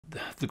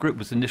the group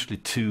was initially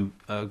two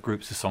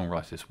groups of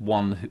songwriters,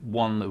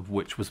 one of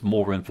which was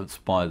more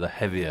influenced by the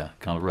heavier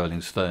kind of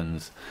Rolling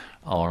Stones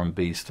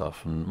R&B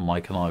stuff, and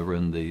Mike and I were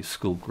in the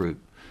school group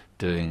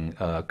doing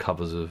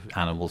covers of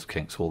Animals,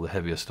 Kinks, all the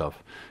heavier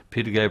stuff.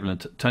 Peter Gabriel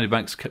and Tony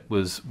Banks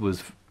was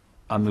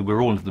I mean, we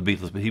were all into the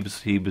Beatles, but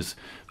he was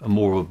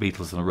more of a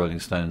Beatles than a Rolling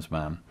Stones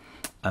man.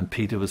 And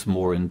Peter was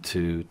more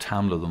into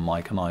Tamla than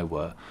Mike and I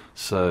were.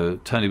 So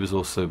Tony was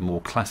also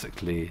more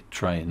classically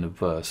trained of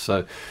verse.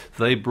 So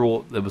they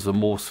brought, there was a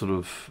more sort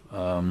of,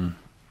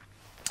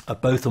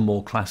 both a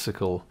more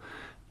classical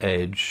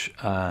edge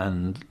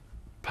and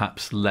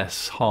perhaps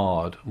less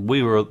hard.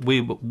 We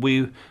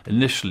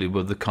initially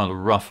were the kind of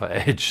rougher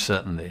edge,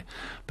 certainly.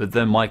 But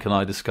then Mike and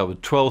I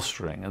discovered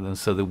 12-string, and then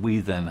so that we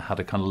then had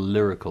a kind of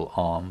lyrical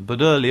arm.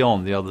 But early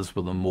on, the others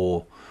were the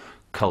more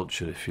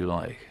cultured, if you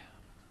like.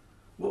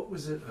 What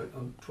was it,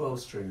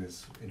 12-string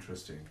is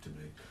interesting to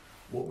me.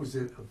 What was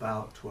it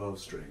about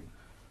 12-string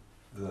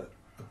that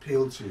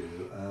appealed to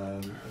you?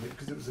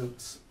 Because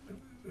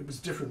it was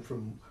different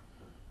from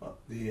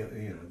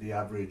the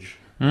average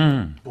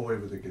boy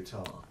with a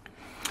guitar.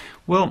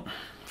 Well,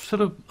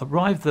 sort of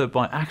arrived there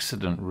by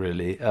accident,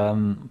 really.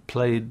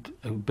 Played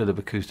a bit of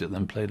acoustic,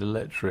 then played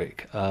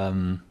electric.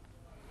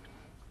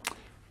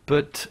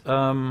 But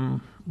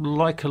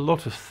like a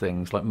lot of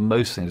things, like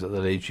most things at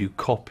that age, you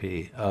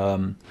copy.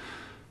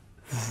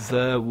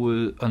 There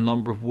were a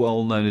number of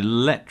well-known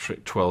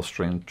electric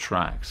 12-string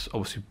tracks,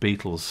 obviously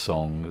Beatles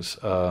songs,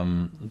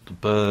 the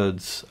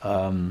Byrds,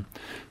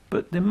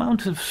 but the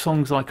amount of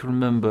songs I can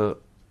remember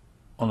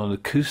on an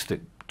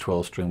acoustic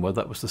 12-string where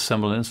that was the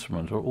seminal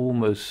instrument are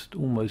almost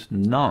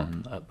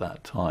none at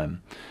that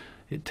time.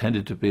 It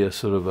tended to be a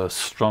sort of a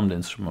strummed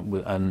instrument,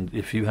 and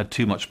if you had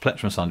too much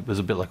plectrum sound, it was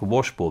a bit like a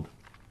washboard.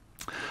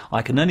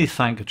 I can only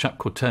thank a chap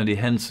called Tony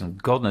Henson.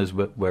 God knows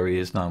where he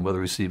is now and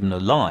whether he's even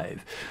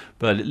alive.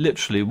 But it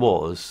literally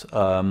was,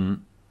 I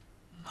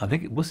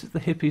think, was it the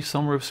hippie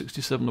summer of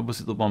 '67 or was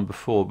it the one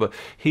before? But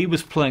he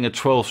was playing a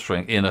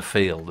 12-string in a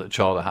field at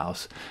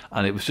Charterhouse,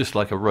 and it was just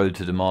like a road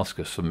to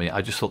Damascus for me.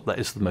 I just thought that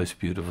is the most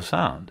beautiful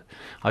sound.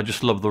 I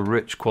just love the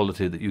rich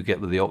quality that you get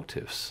with the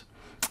octaves.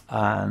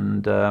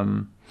 And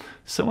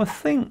so I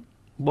think,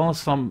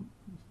 whilst I'm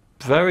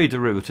very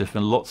derivative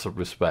in lots of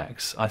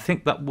respects, I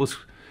think that was...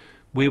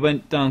 we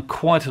went down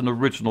quite an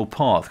original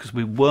path because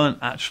we weren't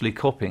actually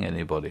copying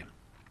anybody.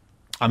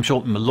 I'm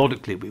sure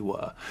melodically we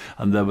were,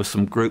 and there were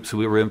some groups who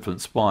we were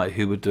influenced by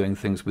who were doing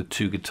things with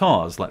two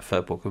guitars, like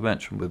Fairport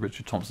Convention with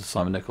Richard Thompson,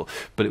 Simon Nicol,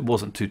 but it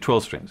wasn't two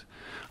 12-strings.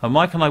 And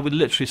Mike and I would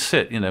literally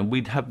sit,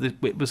 we'd have this,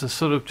 it was a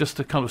sort of just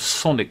a kind of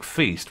sonic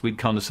feast. We'd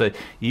kind of say,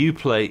 you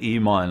play E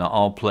minor,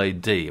 I'll play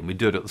D, and we'd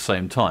do it at the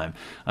same time.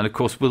 And of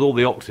course, with all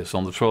the octaves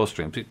on the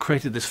 12-strings, it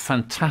created this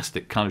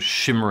fantastic kind of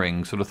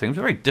shimmering sort of thing. It was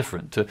very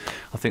different to,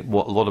 I think,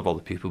 what a lot of other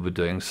people were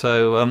doing.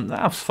 So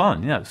that was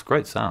fun, yeah, it was a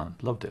great sound,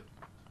 loved it.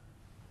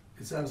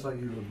 It sounds like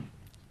you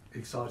were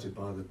excited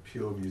by the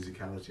pure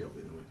musicality of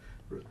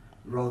it,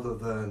 rather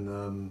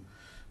than,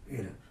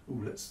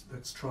 ooh,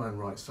 let's try and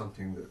write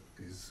something that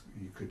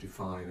you could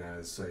define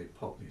as, say,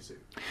 pop music.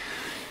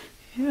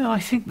 Yeah, I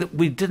think that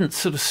we didn't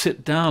sort of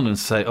sit down and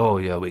say, oh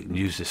yeah, we can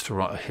use this to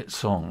write a hit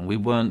song. We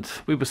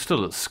were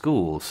still at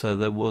school, so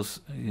there was,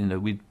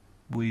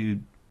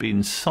 we'd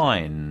been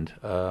signed,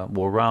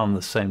 around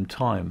the same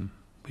time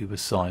we were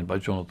signed by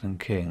Jonathan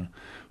King,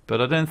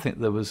 but I don't think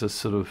there was a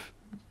sort of,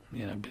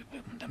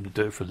 to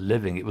do it for a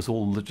living. It was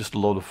all just a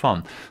lot of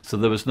fun. So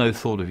there was no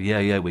thought of,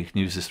 yeah, we can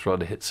use this to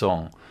write a hit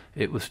song.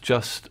 It was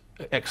just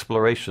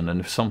exploration, and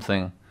if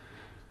something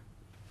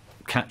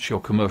catchy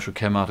or commercial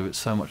came out of it,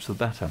 so much the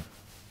better.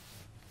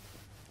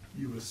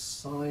 You were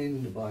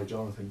signed by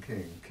Jonathan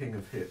King, King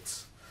of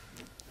Hits,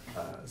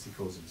 as he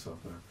calls himself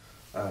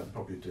now.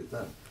 Probably did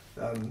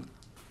then.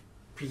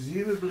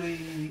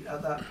 Presumably,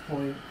 at that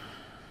point,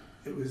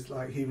 it was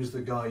like he was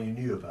the guy you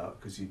knew about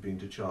because you'd been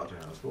to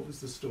Charterhouse. What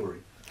was the story?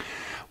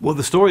 Well,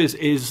 the story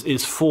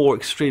is four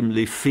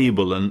extremely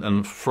feeble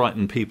and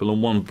frightened people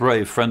and one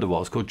brave friend of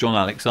ours called John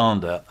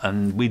Alexander,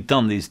 and we'd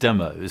done these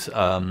demos,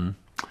 and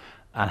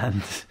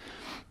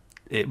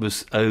it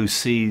was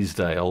OC's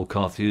day, Old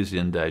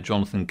Carthusian Day.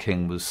 Jonathan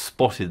King was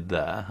spotted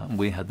there, and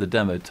we had the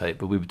demo tape,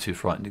 but we were too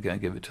frightened to go and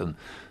give it to them.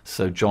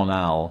 So John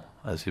Al,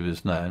 as he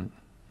was known,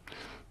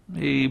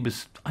 he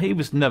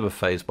was never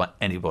fazed by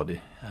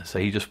anybody. So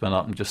he just went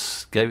up and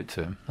just gave it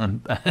to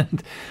him,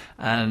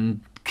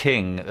 and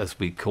King, as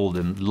we called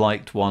him,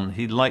 liked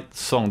the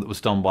song that was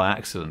done by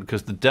accident,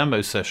 because the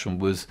demo session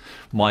was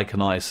Mike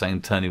and I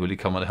saying, Tony, will you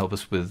come and help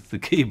us with the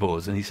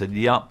keyboards? And he said,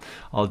 yep,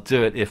 I'll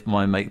do it if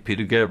my mate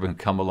Peter Gabriel can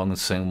come along and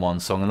sing one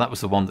song. And that was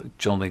the one that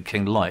Jonathan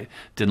King liked.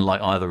 Didn't like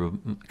either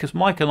of them, because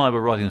Mike and I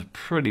were writing some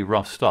pretty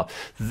rough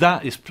stuff.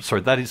 That is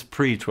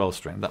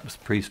pre-12-string. That was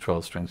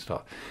pre-12-string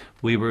stuff.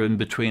 We were in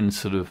between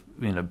sort of,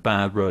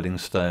 bad Rolling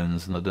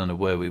Stones, and I don't know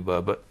where we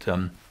were, but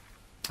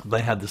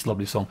they had this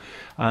lovely song,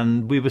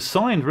 and we were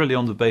signed really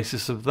on the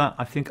basis of that,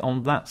 I think,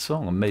 on that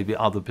song, and maybe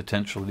other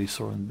potential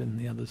Lisa and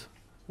the others.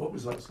 What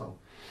was that song?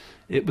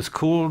 It was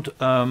called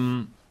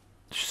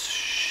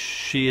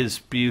She Is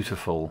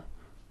Beautiful,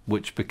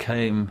 which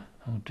became,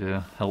 oh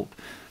dear, help,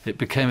 it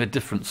became a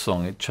different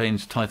song. It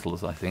changed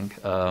titles, I think.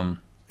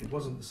 It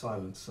wasn't The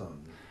Silent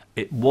Sun.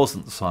 It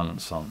wasn't The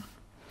Silent Sun.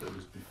 It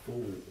was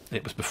before.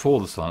 It was before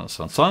The Silent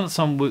Sun. Silent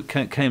Sun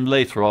came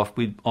later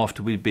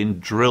after we'd been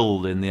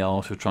drilled in the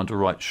art of trying to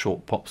write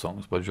short pop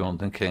songs by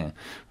Jonathan King,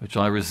 which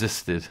I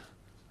resisted.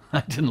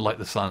 I didn't like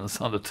The Silent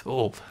Sun at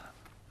all.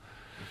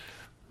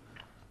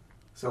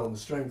 So on the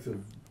strength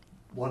of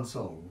one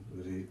song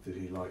that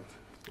he liked.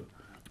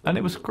 And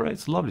it was great.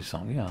 It's a lovely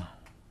song, yeah.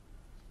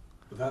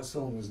 But that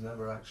song was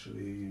never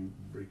actually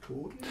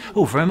recorded?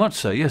 Oh, very much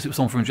so. Yes, it was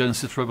on from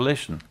Genesis to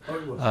Revelation. Oh,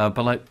 it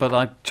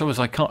was.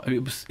 I can't.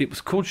 It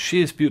was called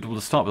 "She Is Beautiful"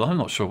 to start with. I'm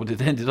not sure what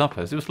it ended up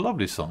as. It was a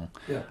lovely song.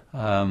 Yeah.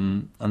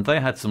 And they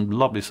had some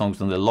lovely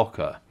songs in their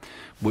locker,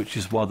 which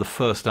is why the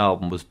first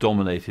album was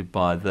dominated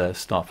by their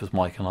stuff, as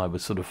Mike and I were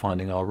sort of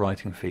finding our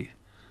writing feet.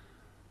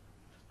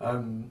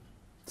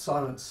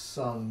 Silent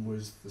Sun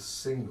was the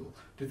single.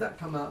 Did that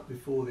come out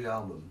before the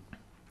album?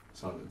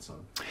 Silent Sun.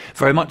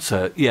 Very much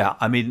so, yeah.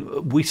 I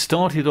mean, we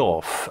started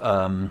off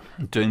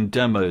doing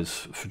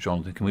demos for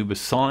Jonathan, and we were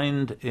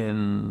signed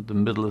in the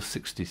middle of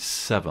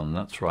 '67,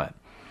 that's right.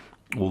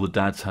 All the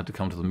dads had to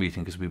come to the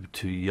meeting because we were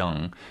too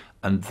young.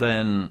 And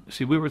then,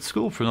 see, we were at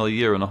school for another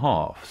year and a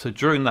half. So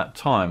during that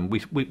time,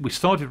 we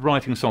started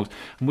writing songs.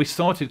 And we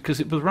started, because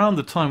it was around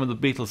the time when the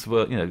Beatles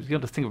were, you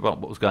had to think about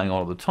what was going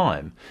on at the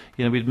time.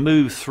 We'd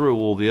moved through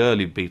all the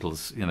early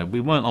Beatles. We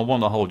weren't "I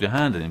Want to Hold Your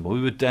Hand" anymore.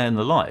 We were "Day in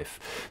the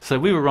Life." So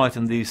we were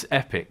writing these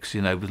epics,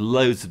 with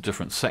loads of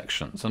different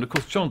sections. And of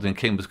course, Jonathan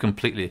King was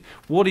completely,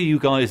 what are you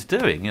guys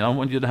doing? I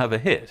want you to have a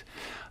hit,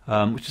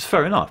 which is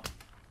fair enough.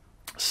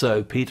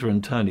 So Peter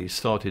and Tony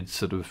started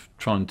sort of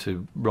trying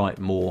to write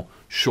more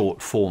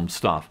short form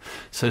stuff.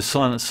 So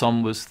Silent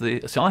Sun was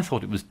I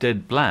thought it was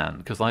dead bland,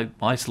 because I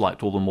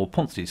liked all the more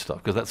Ponzi stuff,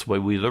 because that's the way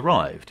we'd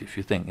arrived, if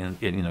you think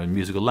in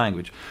musical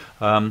language.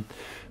 And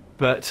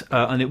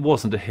it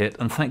wasn't a hit,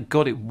 and thank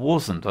God it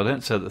wasn't. I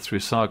don't say that through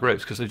sour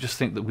grapes, because I just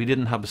think that we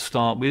didn't have a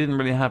style. We didn't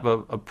really have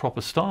a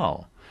proper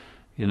style.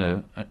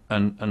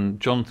 And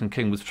Jonathan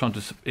King was trying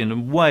to, in a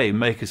way,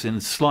 make us in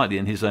slightly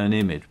in his own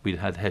image. We'd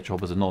had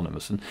Hedgehoppers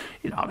Anonymous, and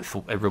I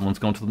thought Everyone's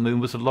Gone to the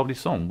Moon was a lovely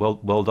song.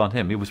 Well done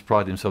him. He was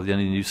prided himself that he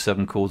only knew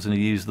 7 chords and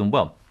he used them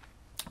well.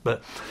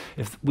 But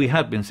if we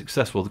had been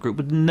successful, the group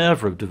would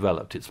never have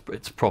developed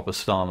its proper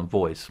style and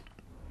voice.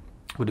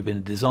 It would have been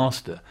a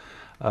disaster.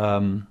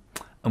 And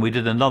we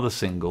did another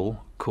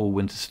single called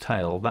Winter's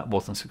Tale. That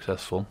wasn't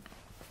successful.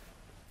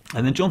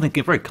 And then Jonathan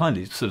King very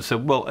kindly sort of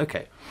said, well,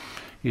 okay,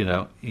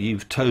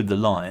 you've towed the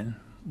line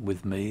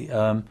with me,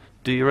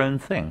 do your own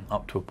thing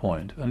up to a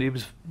point. And he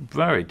was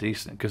very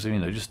decent, because,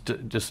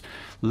 just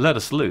let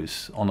us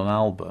loose on an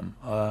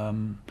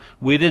album.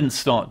 We didn't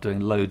start doing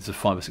loads of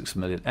 5 or 6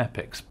 minute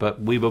epics, but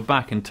we were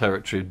back in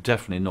territory of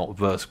definitely not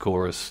verse,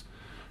 chorus,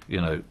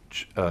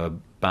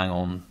 bang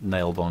on,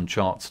 nailed on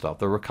chart stuff.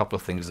 There were a couple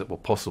of things that were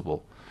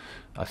possible.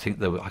 I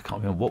think I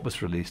can't remember what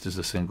was released as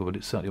a single, but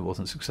it certainly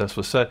wasn't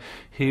successful. So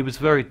he was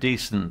very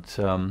decent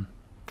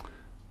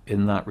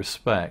in that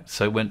respect.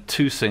 So it went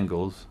 2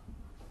 singles,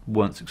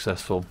 weren't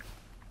successful,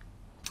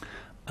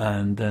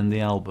 and then the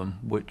album,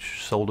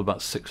 which sold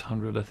about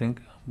 600, I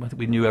think.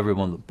 We knew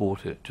everyone that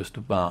bought it, just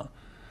about.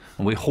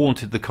 And we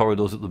haunted the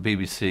corridors at the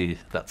BBC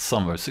that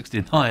summer,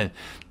 '69,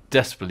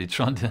 desperately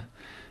trying to,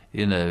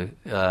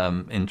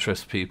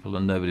 interest people,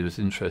 and nobody was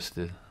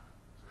interested.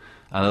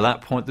 And at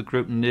that point, the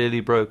group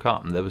nearly broke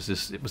up, and it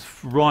was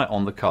right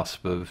on the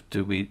cusp of,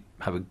 do we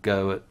have a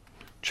go at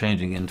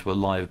changing into a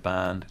live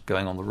band,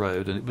 going on the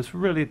road? And it was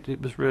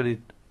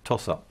really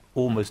toss up.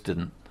 Almost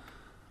didn't.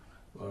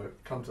 Well,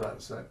 come to that in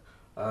a sec.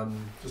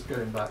 Just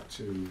going back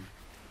to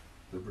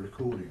the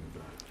recording of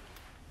that.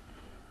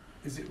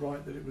 Is it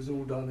right that it was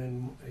all done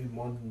in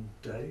one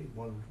day,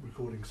 one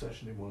recording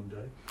session in one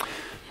day?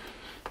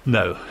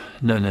 No.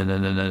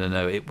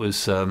 It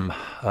was.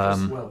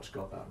 Welch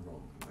got that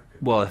wrong.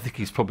 Well, I think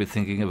he's probably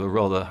thinking of a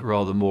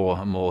rather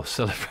more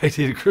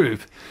celebrated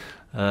group.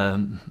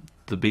 The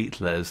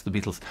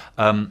Beatles.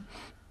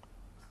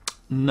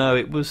 No,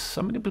 it was.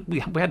 I mean, we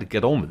had to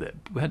get on with it.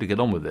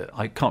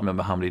 I can't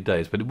remember how many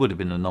days, but it would have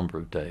been a number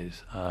of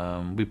days.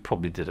 We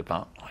probably did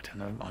about, I don't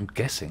know, I'm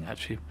guessing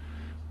actually.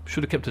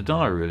 Should have kept a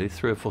diary, really.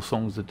 3 or 4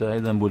 songs a day,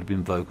 then would have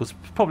been vocals.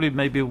 Probably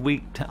maybe a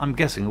week, I'm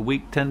guessing a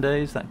week, 10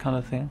 days, that kind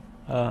of thing.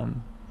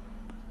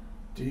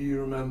 Do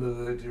you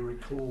remember, do you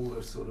recall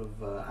the sort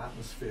of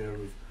atmosphere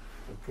of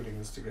putting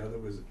this together?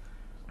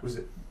 Was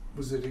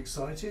it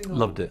exciting? Or?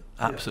 Loved it,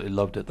 absolutely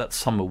loved it. That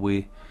summer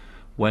we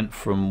went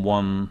from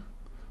one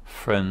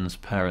friend's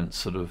parents'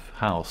 sort of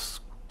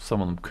house,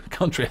 some of them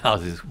country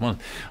houses.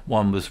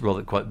 One was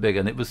rather quite big,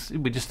 and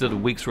we just did a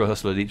week's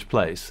rehearsal at each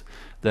place.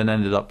 Then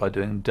ended up by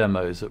doing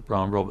demos at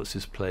Brown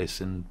Roberts'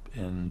 place in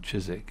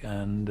Chiswick,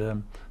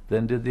 and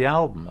then did the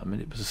album. I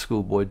mean, it was a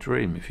schoolboy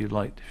dream. If you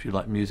liked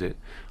music,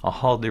 I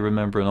hardly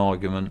remember an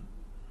argument.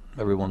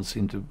 Everyone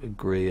seemed to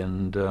agree,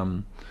 and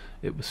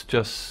it was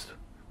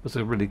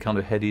a really kind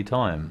of heady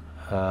time.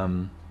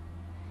 Were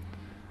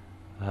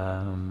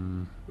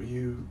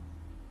you,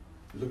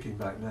 looking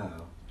back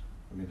now,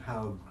 I mean,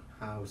 how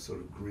sort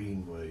of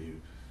green were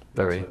you?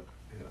 Very. Yeah.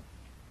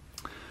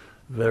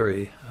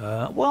 Very.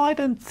 Well, I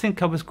don't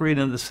think I was green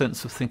in the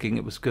sense of thinking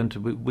it was going to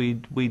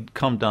be, we'd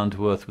come down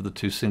to earth with the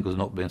 2 singles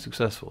not being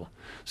successful.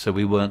 So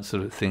we weren't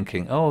sort of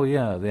thinking, oh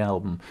yeah, the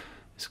album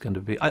is going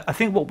to be... I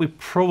think what we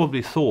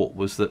probably thought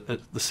was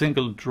that the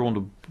singles are drawn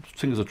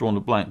to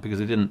blank because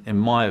they didn't, in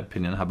my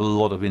opinion, have a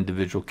lot of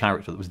individual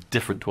character that was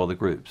different to other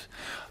groups.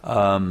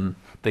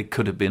 They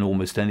could have been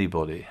almost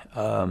anybody.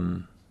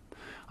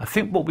 I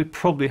think what we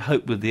probably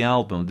hoped with the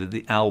album, that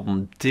the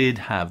album did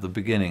have the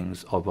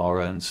beginnings of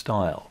our own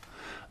style,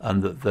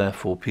 and that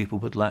therefore people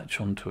would latch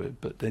onto it,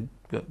 but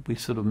we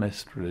sort of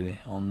missed really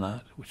on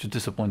that, which is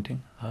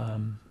disappointing.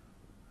 Can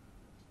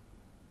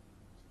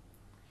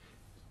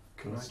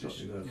I stop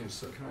you there for a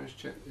second? Can I just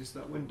check, is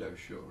that window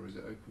shut or is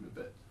it open a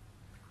bit?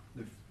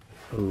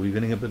 Oh, we're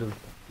getting a bit of...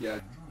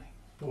 Yeah.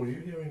 Oh, are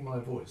you hearing my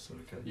voice?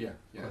 Okay. Yeah.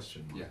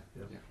 Question mark.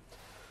 Yeah.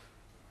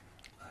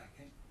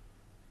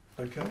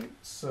 Okay,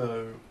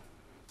 so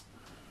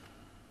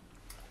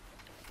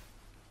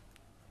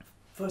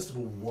first of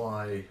all,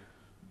 why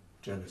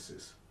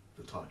Genesis,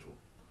 the title?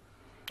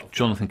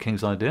 Jonathan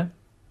King's idea.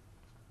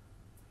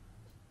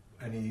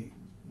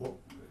 What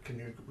can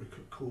you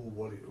recall?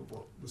 What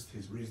was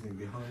his reasoning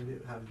behind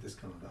it? How did this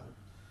come about?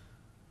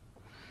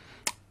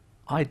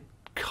 I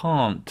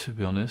can't, to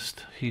be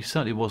honest. He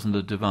certainly wasn't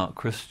a devout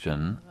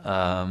Christian.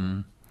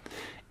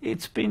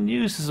 It's been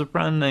used as a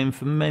brand name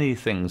for many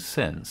things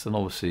since, and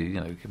obviously, you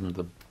know, given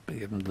the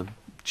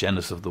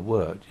genesis of the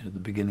word, you know, the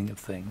beginning of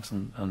things,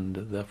 and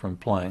therefore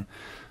implying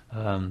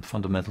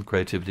fundamental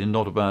creativity.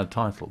 Not a bad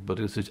title, but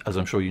as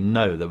I'm sure you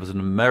know, there was an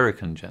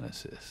American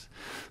Genesis.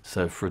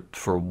 So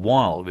for a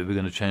while, we were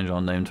going to change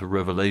our name to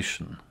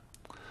Revelation,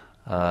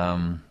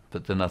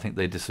 but then I think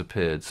they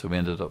disappeared, so we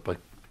ended up by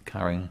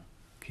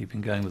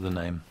keeping going with the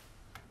name.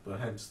 But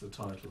hence the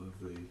title of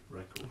the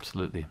record.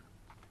 Absolutely.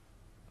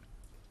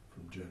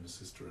 From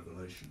Genesis to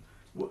Revelation.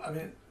 Well, I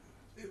mean,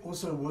 it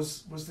also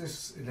was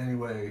this in any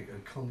way a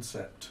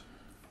concept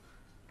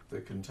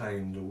that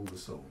contained all the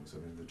songs? I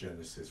mean, the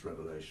Genesis,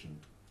 Revelation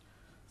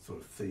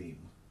sort of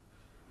theme.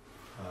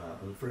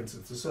 For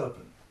instance, the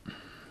serpent.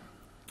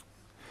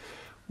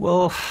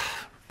 Well,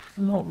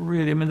 not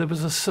really. I mean, there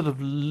was a sort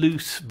of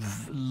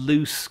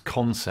loose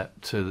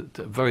concept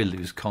very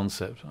loose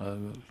concept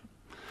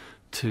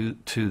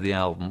to the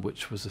album,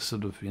 which was a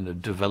sort of, you know,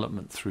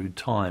 development through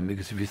time.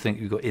 Because if you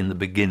think you've got in the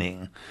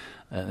beginning,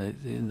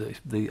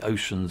 the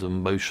oceans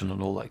and motion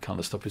and all that kind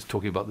of stuff is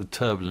talking about the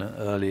turbulent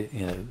early,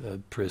 you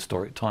know,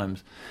 prehistoric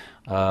times.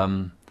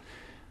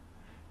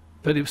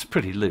 But it was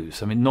pretty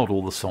loose. I mean, not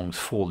all the songs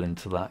fall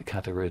into that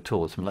category at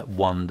all. Something like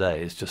One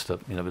Day is just a,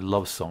 you know, a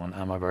love song, and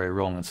Am I Very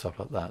Wrong and stuff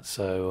like that.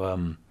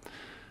 So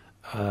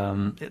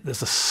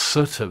there's a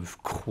sort of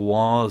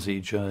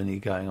quasi journey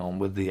going on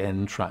with the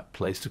end track,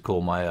 Place to Call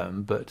My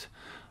Own. But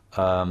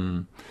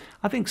I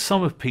think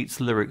some of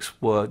Pete's lyrics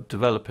were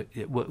developed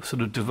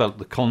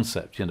the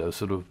concept, you know,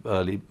 sort of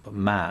early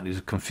man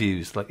who's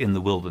confused, like in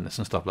the wilderness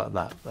and stuff like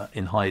that,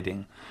 in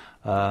hiding.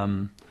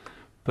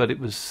 But it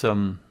was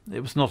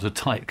not a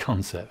tight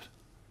concept.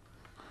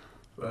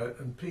 Right,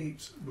 and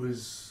Pete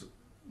was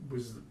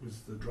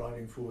the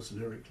driving force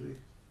lyrically?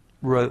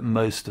 Wrote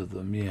most of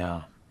them,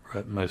 yeah.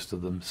 Wrote most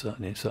of them,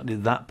 certainly. Certainly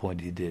at that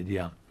point he did,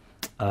 yeah.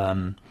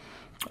 A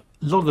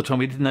lot of the time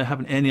we didn't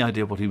have any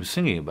idea what he was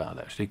singing about,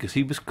 actually, because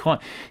he was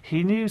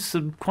he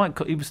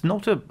was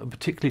not a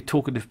particularly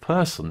talkative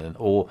person,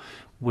 or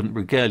wouldn't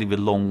regale you with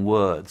long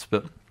words,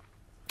 but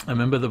I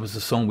remember there was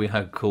a song we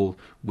had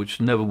which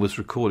never was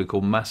recorded,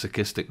 called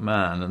Masochistic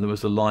Man, and there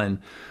was a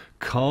line,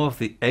 carve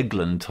the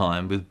eglantine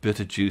time with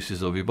bitter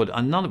juices of your body.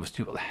 And none of us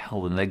knew what the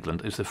hell an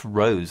eglantine is. It's a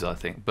rose, I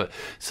think. But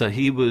so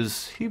he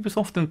was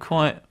often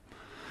quite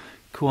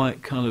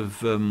kind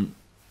of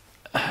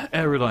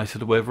erudite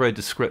in a way, very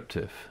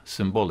descriptive,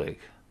 symbolic.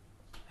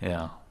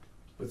 Yeah.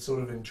 But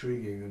sort of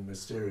intriguing and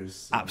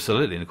mysterious.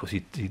 Absolutely, and of course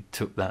he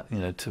took that, you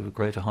know, to a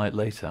greater height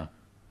later.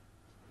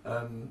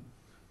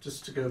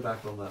 Just to go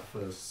back on that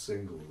first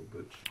single,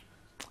 which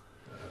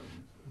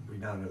we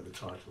now know the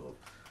title of,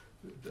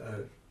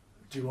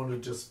 do you want to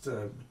just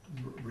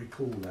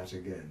recall that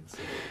again? So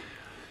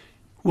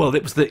well,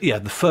 it was the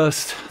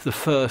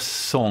first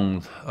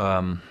song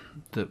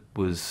that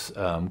was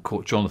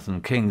called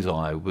Jonathan King's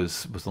Eye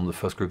was on the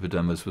first group of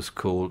demos.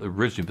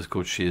 Originally was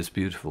called She Is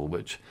Beautiful,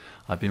 which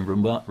I've been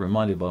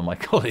reminded by my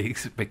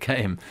colleagues it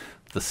became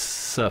the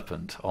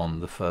Serpent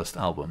on the first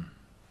album.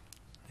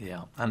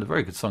 Yeah, and a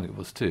very good song it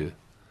was too.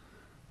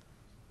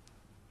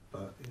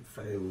 But it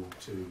failed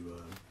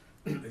to.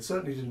 It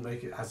certainly didn't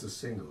make it as a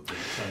single. Did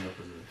it turn up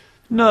as a...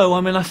 No,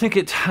 I mean, I think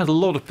it had a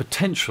lot of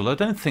potential. I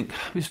don't think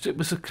it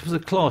was a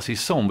classy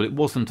song, but it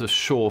wasn't a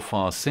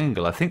surefire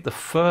single. I think the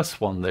first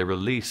one they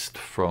released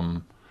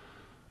from,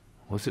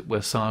 was it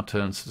Where Sour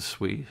Turns to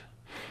Sweet?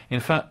 In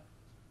fact,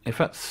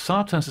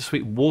 Sour Turns to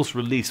Sweet was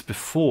released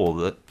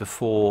before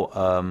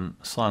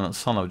Silent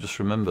Sun. I just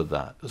remembered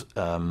that,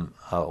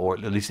 or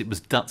at least it was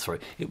done. Sorry,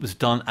 it was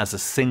done as a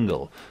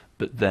single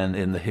but then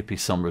in the hippie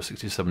summer of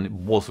 '67 it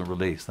wasn't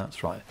released.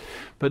 That's right.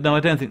 But no, I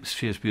don't think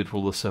She Is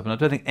Beautiful the Seven. I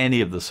don't think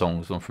any of the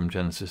songs on From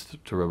Genesis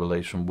to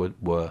Revelation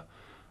were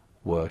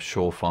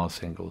surefire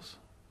singles.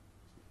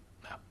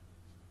 No.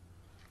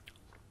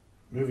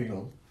 Moving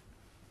on.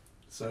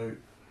 So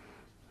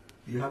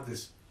you have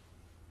this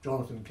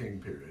Jonathan King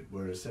period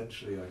where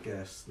essentially, I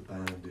guess, the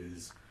band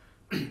is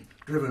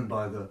driven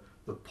by the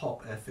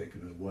pop ethic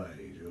in a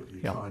way.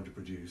 You're trying to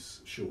produce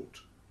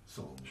short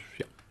songs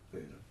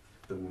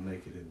that will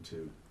make it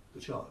into the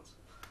charts.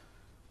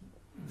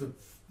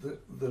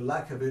 The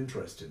lack of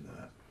interest in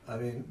that, I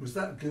mean, was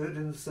that good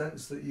in the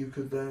sense that you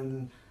could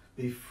then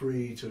be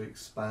free to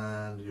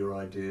expand your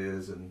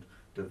ideas and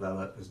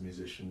develop as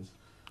musicians?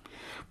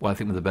 Well, I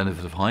think with the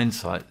benefit of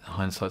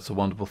hindsight's a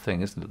wonderful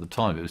thing, isn't it? At the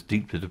time, it was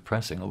deeply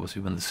depressing.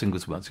 Obviously, when the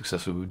singles weren't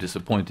successful, we were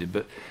disappointed.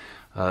 But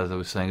as I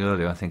was saying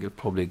earlier, I think it's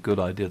probably a good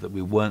idea that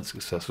we weren't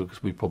successful,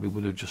 because we probably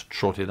would have just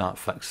trotted out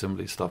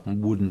facsimile stuff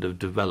and wouldn't have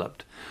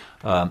developed.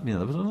 There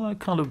was a lot of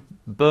kind of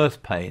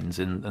birth pains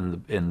in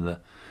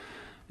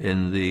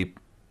the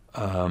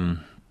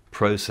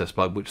process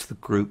by which the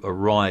group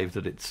arrived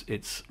at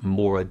its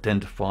more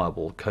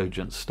identifiable,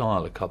 cogent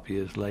style a couple of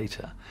years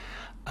later.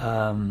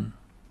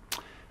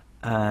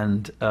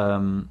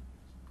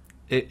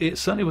 It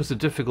certainly was a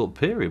difficult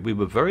period. We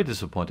were very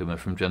disappointed when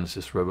From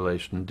Genesis to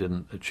Revelation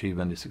didn't achieve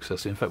any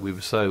success. In fact, we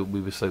were so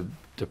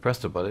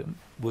depressed about it.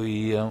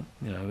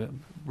 It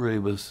really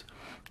was,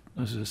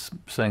 as I was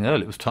saying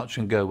earlier, it was touch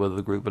and go whether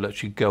the group would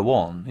actually go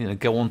on.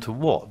 Go on to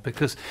what?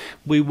 Because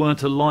we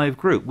weren't a live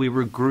group. We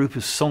were a group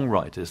of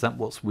songwriters.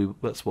 That's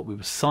what we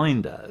were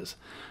signed as,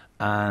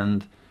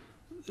 and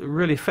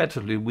really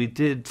effectively we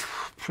did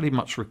pretty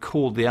much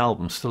record the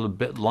album still a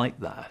bit like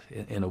that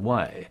in a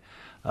way.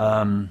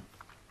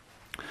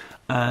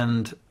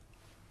 And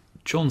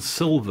John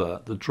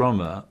Silver, the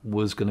drummer,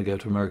 was going to go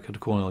to America to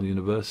Cornell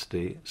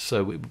University,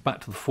 so we were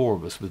back to the four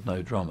of us with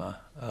no drummer.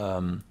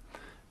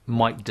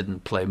 Mike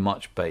didn't play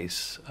much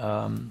bass,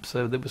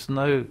 so there was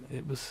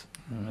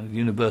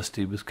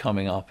university was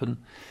coming up, and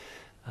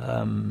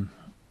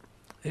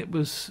it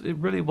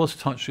really was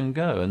touch and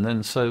go. And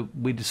then so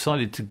we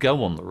decided to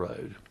go on the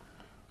road.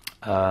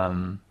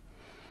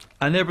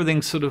 And everything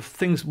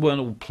things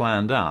weren't all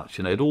planned out,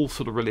 it all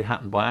sort of really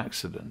happened by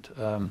accident.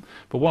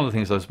 But one of the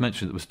things I was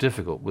mentioning that was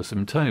difficult was,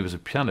 Tony was a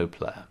piano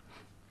player.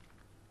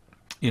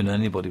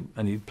 Anybody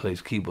who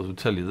plays keyboards would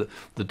tell you that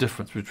the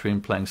difference between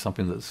playing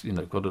something that's,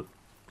 got a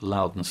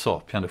loud and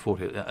soft,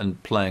 pianoforte,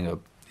 and playing a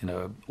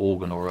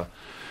organ or a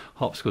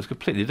harpsichord is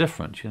completely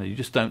different. You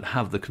just don't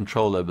have the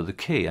control over the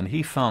key. And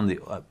he found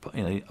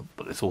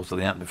but it's also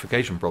the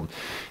amplification problem.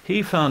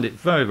 He found it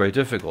very, very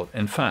difficult.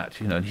 In fact,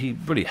 and he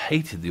really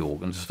hated the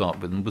organ to start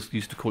with, and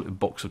used to call it a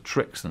box of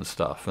tricks and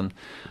stuff. And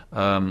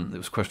it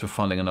was a question of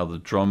finding another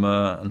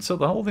drummer, and so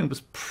the whole thing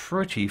was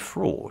pretty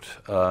fraught.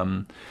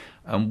 And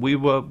we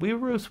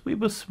were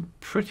some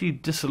pretty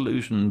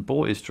disillusioned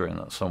boys during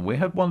that summer. We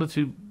had one or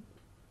two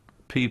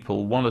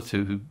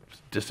who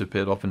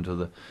disappeared off into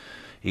the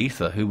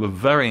ether, who were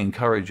very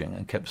encouraging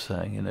and kept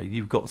saying,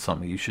 you've got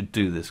something, you should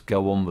do this,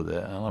 go on with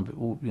it. And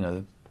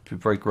I'm,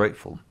 very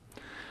grateful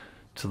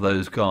to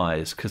those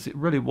guys, because it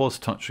really was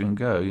touch and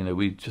go.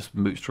 We just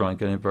mooched around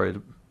getting very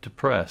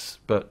depressed.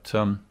 But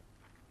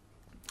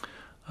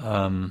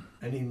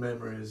any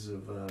memories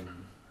of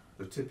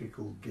the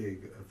typical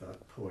gig at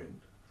that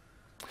point?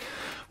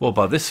 Well,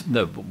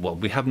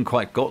 we haven't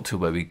quite got to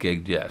where we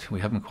gigged yet. We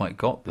haven't quite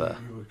got there.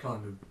 You were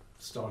kind of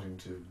starting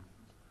to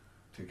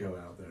go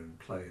out there and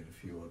play in a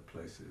few odd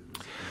places.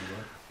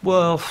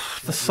 Well,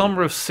 the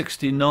summer of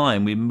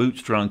 '69, we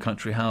mooched around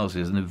country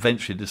houses and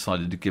eventually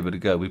decided to give it a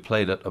go. We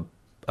played at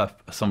a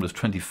Summer's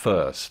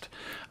 21st,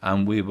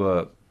 and we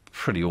were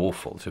pretty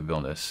awful, to be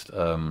honest.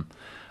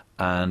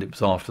 And it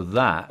was after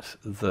that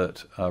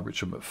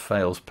Richard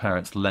McPhail's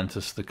parents lent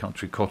us the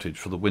country cottage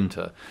for the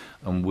winter,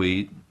 and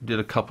we did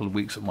a couple of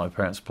weeks at my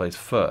parents' place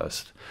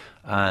first,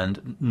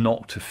 and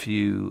knocked a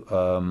few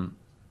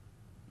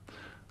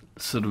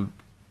sort of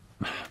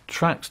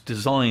tracks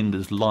designed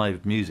as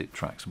live music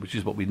tracks, which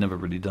is what we'd never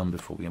really done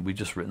before. We'd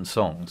just written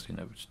songs,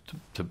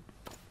 to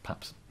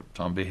perhaps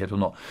try and be a hit or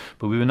not.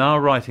 But we were now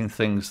writing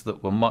things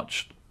that were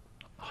much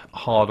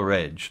harder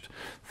edged,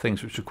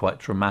 things which were quite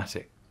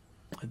dramatic.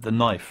 The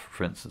Knife,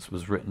 for instance,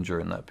 was written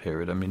during that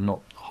period. I mean,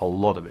 not a whole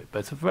lot of it, but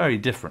it's very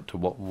different to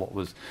what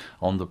was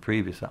on the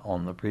previous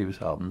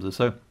albums.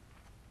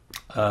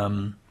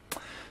 And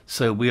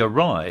so we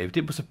arrived.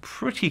 It was a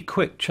pretty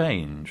quick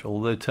change,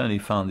 although Tony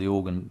found the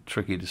organ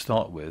tricky to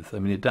start with. I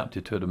mean, he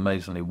adapted to it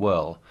amazingly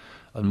well.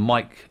 And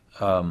Mike,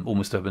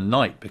 almost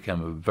overnight,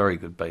 became a very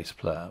good bass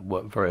player,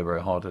 worked very,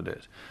 very hard at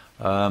it.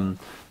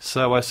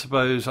 So I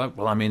suppose, I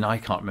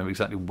can't remember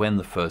exactly when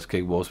the first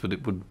gig was, but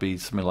it would be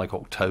something like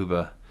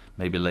October,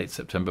 maybe late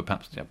September,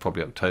 perhaps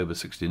probably October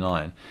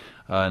 '69.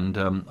 And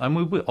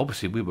we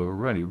were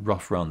really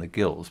rough around the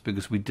gills,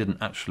 because we didn't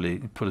actually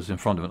put us in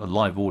front of a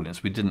live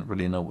audience. We didn't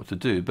really know what to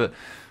do, but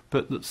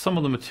some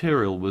of the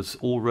material was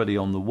already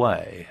on the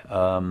way,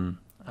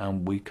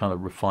 and we kind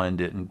of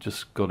refined it and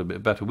just got a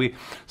bit better. We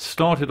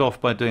started off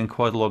by doing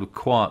quite a lot of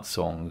quiet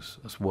songs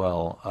as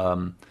well.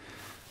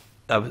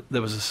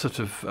 There was a sort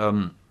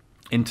of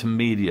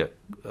intermediate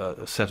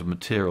set of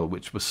material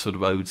which was sort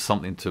of owed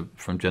something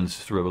from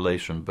Genesis to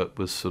Revelation, but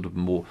was sort of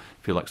more,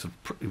 if you like,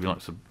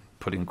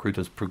 putting crude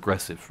as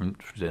progressive from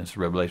Genesis to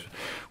Revelation,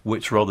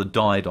 which rather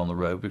died on the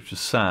road, which was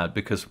sad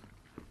because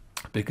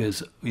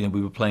we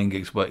were playing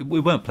gigs where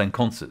we weren't playing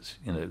concerts.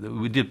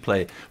 We did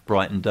play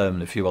Brighton Dome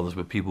and a few others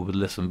where people would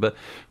listen, but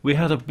we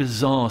had a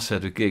bizarre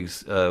set of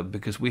gigs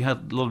because we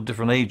had a lot of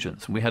different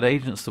agents, and we had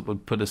agents that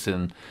would put us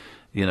in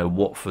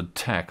Watford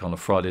Tech on a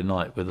Friday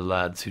night with the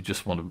lads who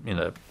just want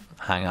to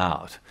hang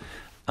out,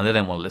 and they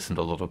don't want to listen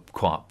to a lot of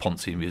quiet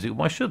Ponzi music.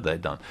 Why should they?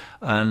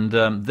 And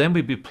then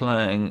we'd be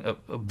playing a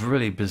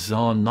really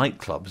bizarre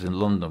nightclubs in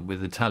London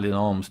with Italian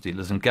arms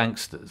dealers and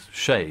gangsters,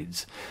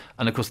 Shades.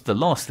 And of course, the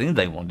last thing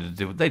they wanted to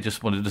do, they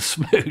just wanted to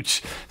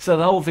smooch. So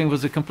the whole thing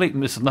was a complete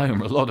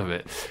misnomer, a lot of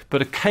it.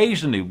 But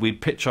occasionally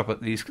we'd pitch up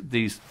at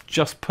these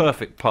just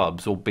perfect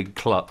pubs or big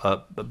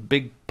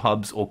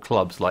pubs or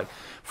clubs like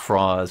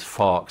Friars,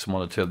 Farks, and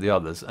one or two of the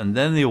others. And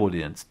then the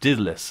audience did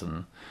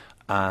listen,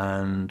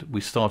 and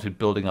we started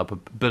building up a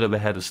bit of a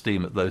head of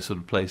steam at those sort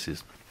of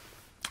places.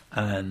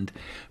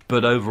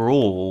 But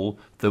overall,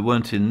 there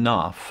weren't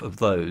enough of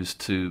those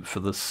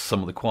for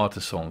some of the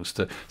quieter songs.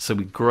 So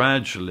we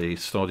gradually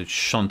started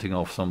shunting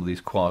off some of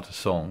these quieter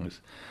songs,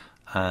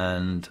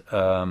 and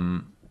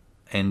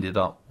ended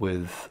up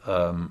with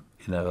a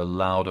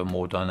louder,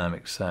 more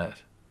dynamic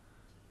set.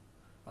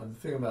 And the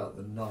thing about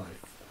the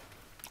knife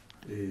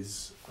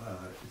is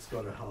it's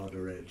got a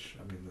harder edge.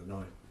 I mean, the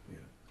knife,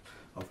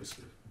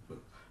 obviously,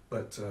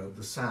 but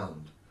the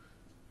sound,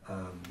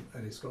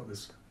 and it's got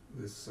this.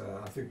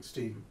 I think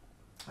Steve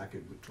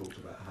Hackett talked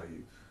about how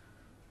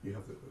you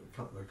have the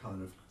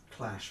kind of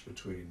clash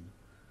between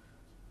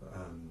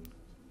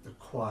the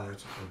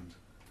quiet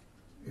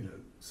and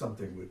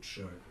something which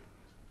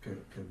can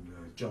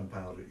jump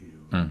out at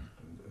you and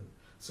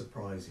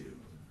surprise you,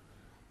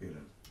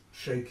 and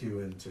shake you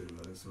into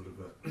a sort of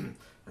an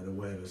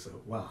awareness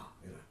of wow,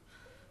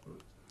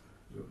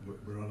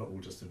 we're not all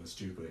just in a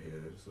stupor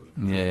here, sort of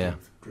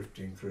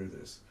drifting through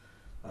this.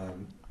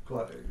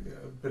 Quite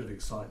a bit of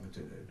excitement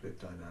in it, a bit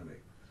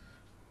dynamic.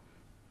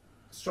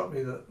 Struck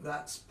me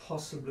that's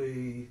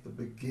possibly the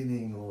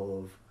beginning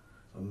of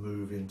a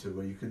move into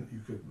where you could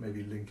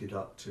maybe link it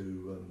up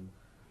to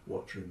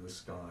Watcher in the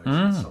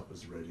Skies,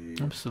 Supper's Ready,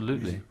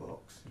 absolutely, Music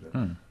Box,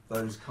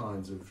 those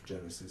kinds of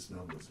Genesis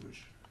numbers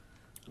which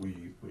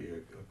we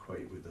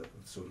equate with the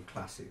sort of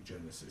classic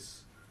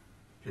Genesis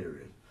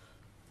period,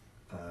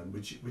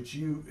 which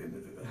you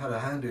had a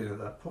hand in at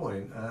that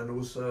point, and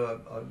also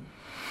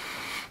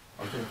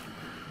I think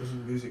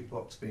wasn't Music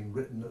Box being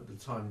written at the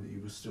time that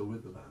you were still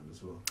with the band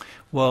as well?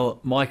 Well,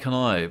 Mike and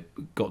I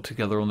got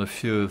together on a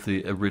few of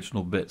the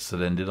original bits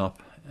that ended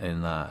up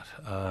in that.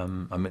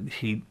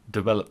 He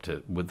developed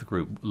it with the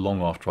group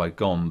long after I'd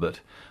gone, but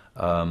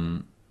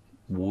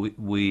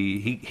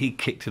he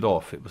kicked it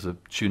off. It was a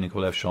tuning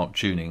called F sharp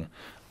tuning,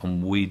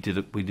 and we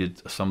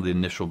did some of the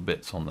initial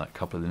bits on that,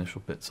 couple of the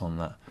initial bits on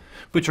that.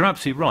 But you're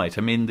absolutely right.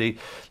 I mean,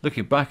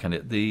 looking back on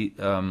it, the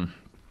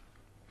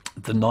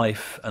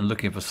Knife and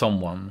Looking for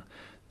Someone,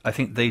 I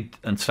think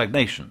and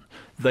Stagnation,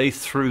 they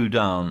threw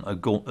down a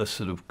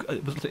sort of,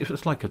 it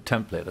was like a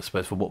template, I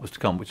suppose, for what was to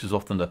come, which is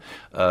often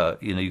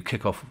you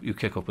kick off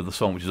with a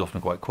song which is often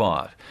quite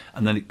quiet,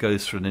 and then it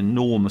goes through an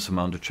enormous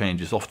amount of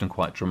changes, often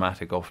quite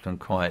dramatic, often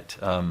quite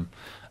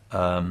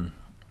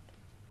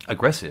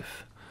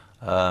aggressive,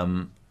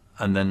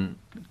 and then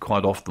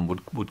quite often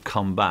would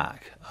come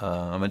back.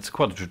 It's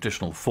quite a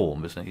traditional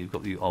form, isn't it? You've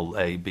got the old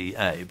A, B,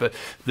 A, but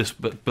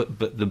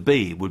the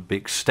B would be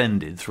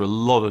extended through a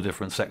lot of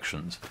different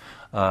sections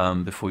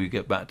before you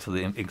get back to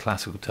in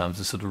classical terms,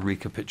 the sort of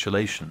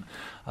recapitulation.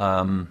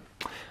 The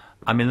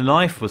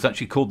Knife was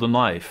actually called The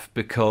Knife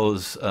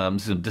because,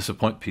 this is going to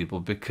disappoint people,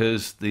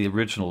 because the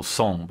original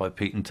song by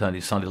Pete and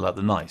Tony sounded like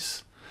The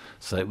Nice.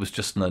 So it was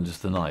just known as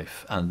The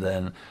Knife. And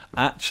then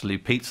actually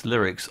Pete's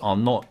lyrics are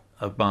not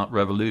about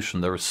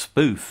revolution, they're a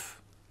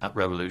spoof at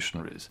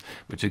revolutionaries,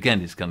 which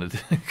again is kind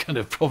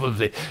of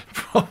probably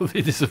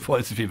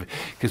disappoints people,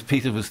 because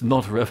Peter was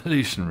not a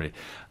revolutionary.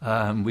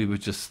 We were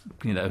just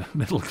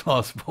middle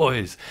class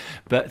boys,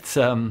 but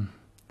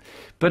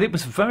it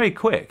was very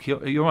quick.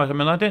 You're right.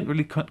 I don't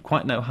really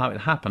quite know how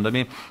it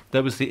happened.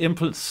 There was the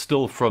influence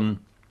still from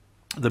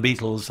the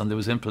Beatles, and there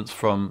was influence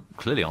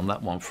clearly on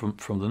that one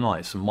from the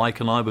Nice, and Mike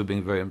and I were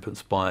being very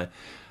influenced by.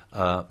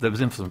 There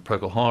was influence from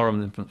Procol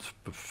Harum, influence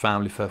from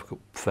Family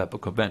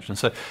Fairport Convention.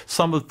 So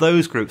some of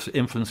those groups were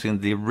influencing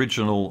the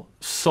original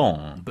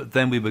song, but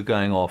then we were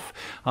going off.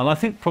 And I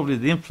think probably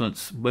the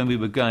influence when we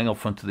were going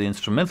off onto the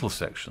instrumental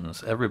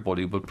sections,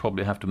 everybody would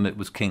probably have to admit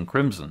was King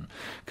Crimson,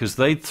 because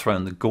they'd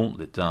thrown the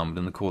gauntlet down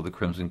within the core of the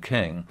Crimson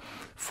King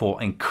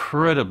for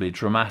incredibly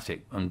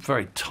dramatic and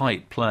very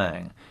tight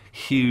playing.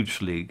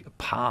 hugely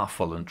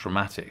powerful and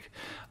dramatic.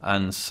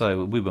 And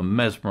so we were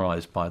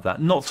mesmerised by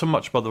that. Not so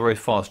much by the very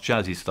fast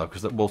jazzy stuff,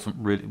 because that wasn't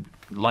really,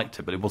 liked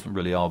it, but it wasn't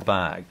really our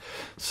bag.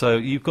 So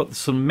you've got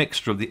some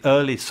mixture of the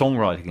early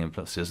songwriting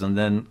influences, and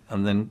then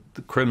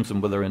the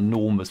Crimson with their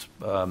enormous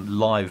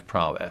live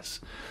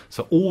prowess.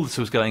 So all this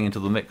was going into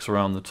the mix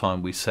around the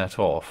time we set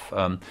off.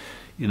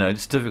 You know,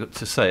 it's difficult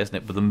to say, isn't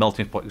it, with the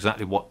melting pot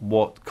exactly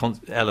what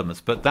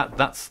elements, but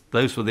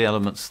those were the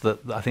elements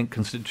that I think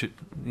constitute,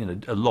 you know,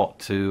 a lot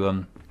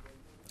to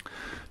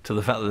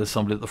the fact that there's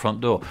somebody at the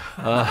front door.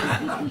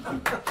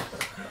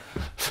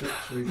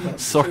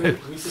 Sorry.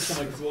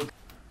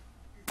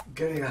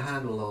 Getting a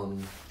handle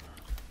on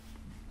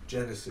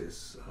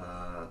Genesis,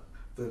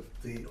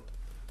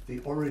 the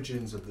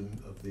origins of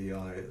the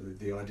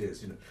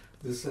ideas, you know,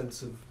 the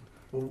sense of,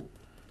 well,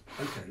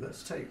 okay,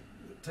 let's take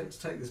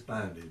this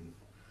band in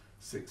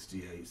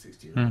 68,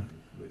 69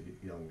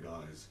 with young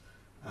guys,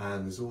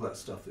 and there's all that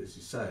stuff, as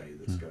you say,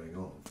 that's going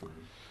on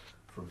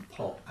from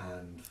pop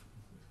and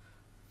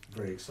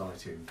very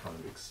exciting kind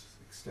of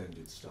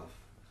extended stuff.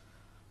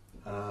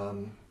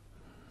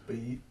 But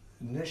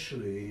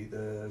initially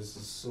there's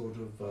a sort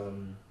of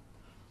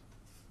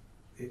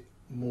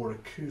more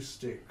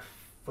acoustic,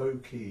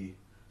 folky,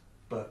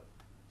 but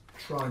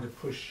trying to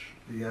push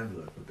the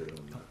envelope a bit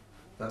on that.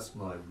 That's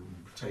my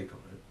take on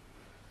it.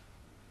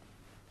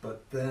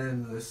 But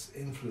then this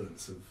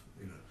influence of,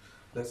 you know,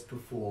 let's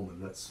perform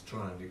and let's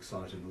try and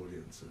excite an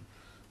audience, and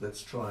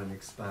let's try and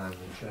expand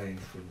and change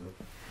from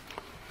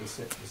the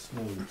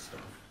small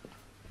stuff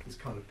is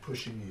kind of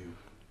pushing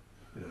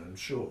you know, I'm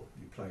sure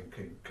you're playing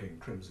King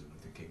Crimson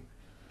and thinking,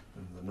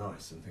 and The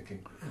Nice, and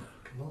thinking, oh,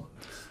 come on.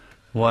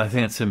 Well, I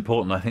think it's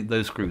important. I think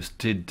those groups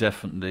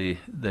definitely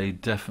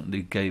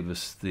gave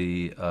us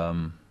the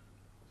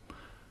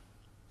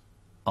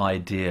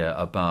idea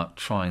about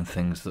trying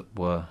things that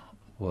were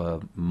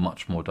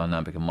much more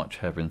dynamic and much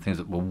heavier, and things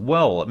that were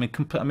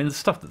the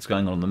stuff that's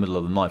going on in the middle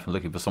of the night and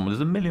looking for someone is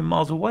a million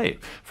miles away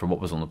from what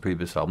was on the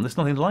previous album. There's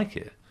nothing like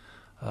it.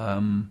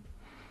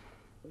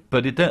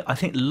 But I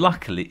think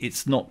luckily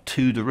it's not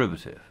too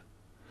derivative.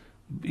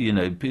 You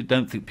know,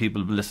 don't think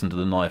people listen to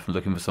The Knife and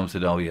looking for someone who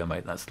said, oh yeah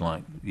mate, that's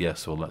like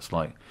Yes, or that's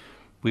like.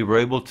 We were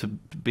able to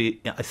be,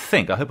 I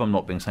hope I'm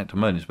not being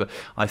sanctimonious, but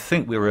I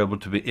think we were able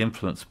to be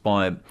influenced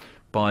by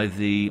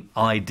the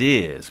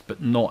ideas,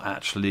 but not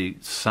actually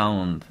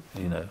sound,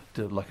 you know,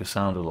 like a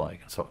sound alike,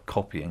 and sort of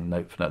copying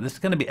note for note. There's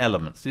going to be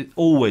elements,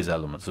 always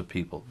elements of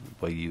people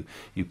where you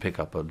pick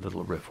up a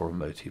little riff or a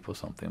motif or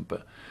something,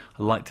 but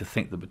I like to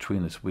think that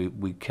between us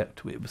we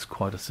kept, it was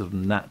quite a sort of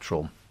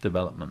natural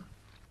development,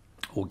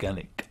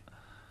 organic.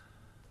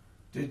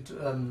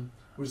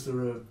 Was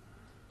there a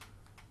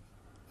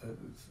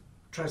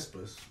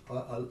Trespass?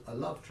 I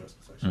love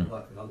Trespass actually.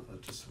 I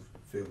just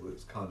feel that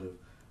it's kind of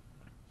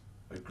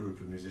a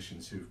group of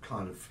musicians who've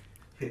kind of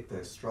hit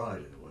their stride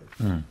in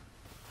a way.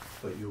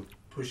 But you're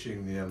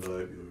pushing the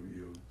envelope,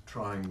 you're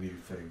trying new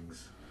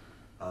things.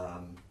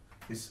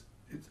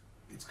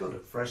 It's got a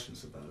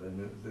freshness about it,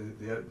 and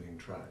the opening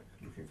track,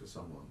 Looking for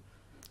Someone,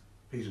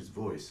 Peter's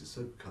voice is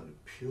so kind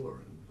of pure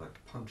and like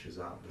punches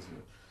out, doesn't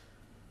it?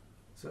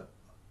 So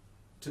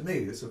to me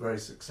it's a very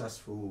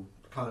successful,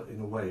 kind of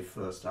in a way,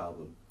 first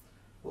album.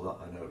 Well,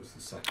 I know it was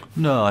the second.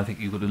 No, I think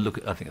you've got to look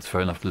at, I think it's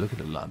fair enough to look at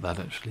it like that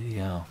actually,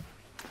 yeah.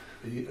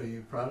 Are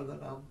you proud of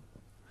that album?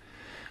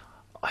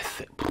 I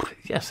think,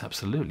 yes,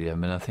 absolutely. I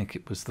mean, I think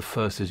it was the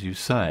first, as you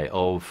say,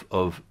 of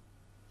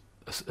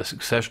a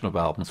succession of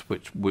albums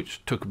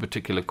which took a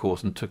particular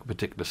course and took a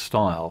particular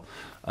style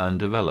and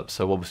developed.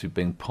 So obviously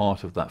being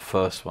part of that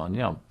first one,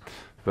 yeah,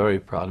 very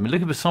proud. I mean,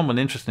 looking for someone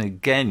interesting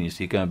again, you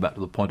see, going back to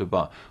the point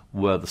about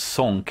where the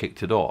song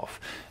kicked it off,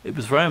 it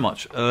was very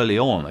much early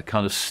on a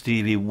kind of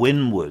Stevie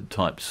Winwood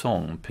type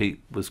song.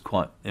 Pete was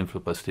quite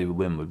influenced by Stevie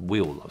Winwood. We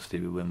all love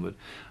Stevie Winwood.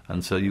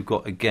 And so you've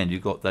got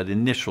that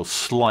initial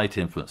slight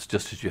influence,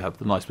 just as you have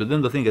The Nice. But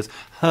then the thing is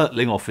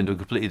hurtling off into a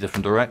completely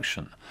different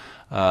direction.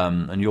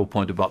 And your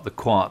point about the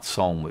quiet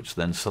song, which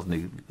then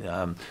suddenly,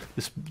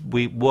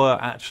 we were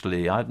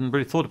actually, I hadn't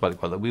really thought about it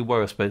quite that, we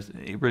were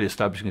really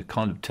establishing a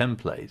kind of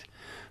template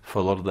for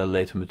a lot of their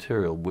later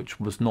material, which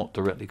was not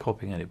directly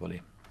copying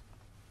anybody.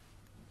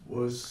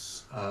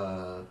 Was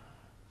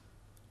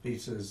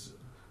Peter's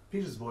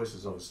voice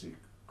is obviously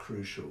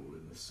crucial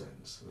in this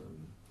sense.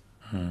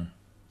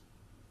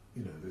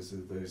 You know, there's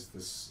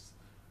this,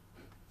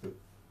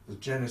 the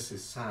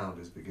Genesis sound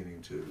is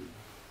beginning to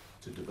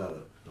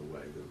develop in a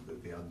way,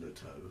 the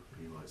undertow,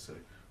 you might say,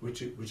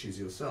 which is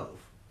yourself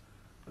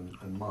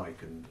and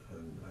Mike and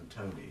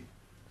Tony,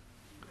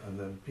 and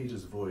then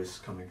Peter's voice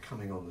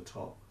coming on the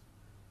top,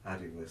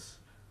 adding this.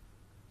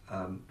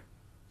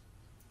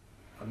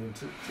 I mean,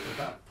 at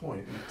that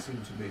point, it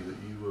seemed to me that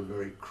you were a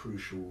very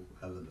crucial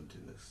element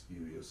in this,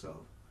 you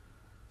yourself,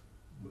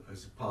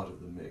 as a part of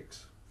the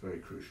mix, very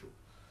crucial.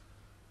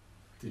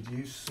 Did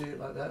you see it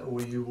like that, or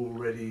were you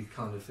already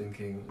kind of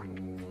thinking,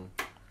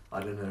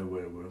 I don't know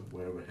where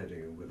we're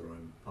heading and whether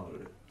I'm part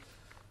of it?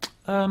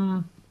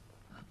 I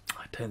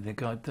don't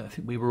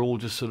think we were all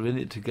just sort of in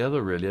it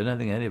together, really. I don't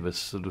think any of us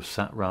sort of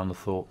sat around and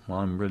thought, well,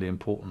 I'm really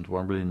important, or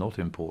I'm really not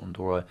important,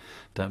 or I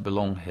don't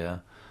belong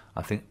here.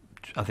 I think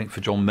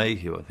for John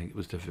Mayhew, I think it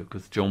was difficult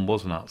because John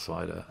was an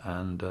outsider,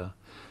 and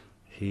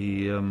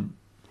he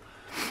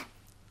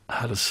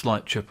had a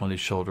slight chip on his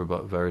shoulder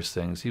about various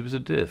things. He was a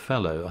dear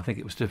fellow. I think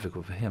it was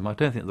difficult for him. I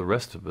don't think the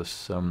rest of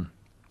us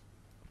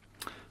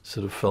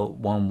sort of felt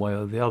one way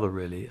or the other,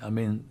 really. I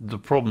mean, the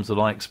problems that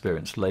I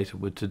experienced later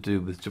were to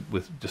do with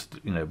just,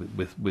 you know,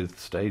 with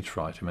stage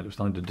fright. I mean, it was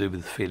nothing to do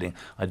with feeling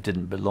I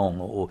didn't belong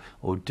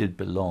or did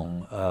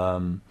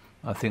belong.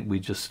 I think we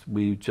just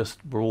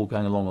were all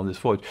going along on this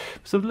voyage.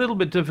 It's a little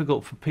bit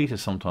difficult for Peter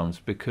sometimes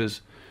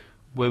because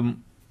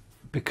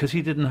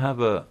he didn't have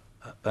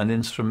an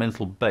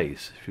instrumental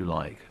base, if you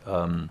like.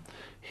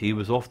 He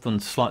was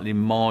often slightly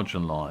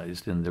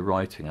marginalised in the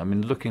writing. I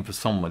mean, looking for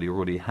somebody who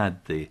already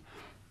had the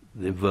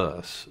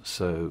verse,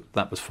 so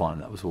that was fine,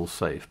 that was all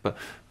safe. But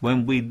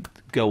when we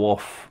go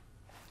off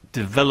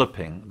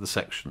developing the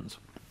sections,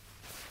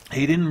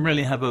 he didn't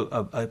really have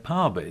a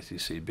power base, you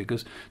see,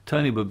 because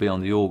Tony would be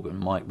on the organ,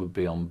 Mike would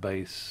be on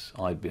bass,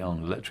 I'd be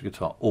on electric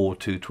guitar, or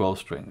 2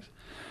 12-strings.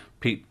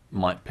 Pete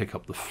might pick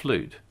up the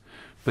flute,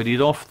 but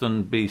he'd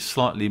often be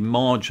slightly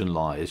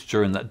marginalised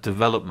during that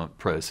development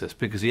process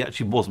because he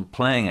actually wasn't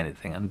playing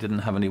anything and didn't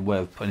have any way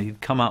of playing. He'd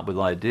come out with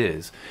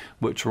ideas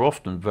which were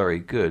often very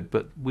good,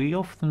 but we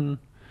often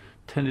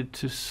tended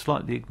to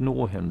slightly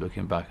ignore him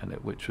looking back on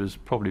it, which was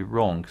probably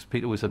wrong because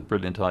Pete always had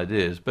brilliant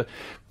ideas, but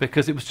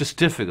because it was just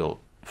difficult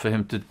for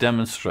him to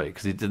demonstrate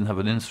because he didn't have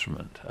an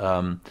instrument.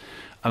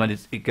 I mean,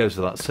 it goes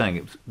without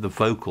saying, the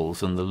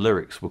vocals and the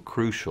lyrics were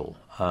crucial.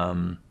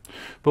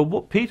 But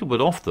what Peter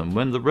would often,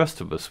 when the rest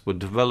of us were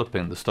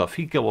developing the stuff,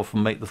 he'd go off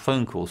and make the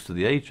phone calls to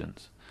the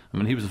agents. I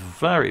mean, he was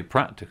very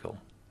practical.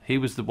 He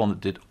was the one that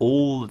did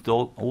all the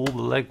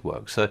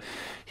legwork. So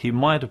he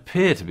might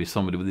appear to be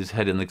somebody with his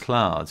head in the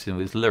clouds, you know,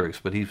 with his lyrics,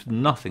 but he's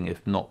nothing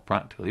if not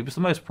practical. He was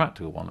the most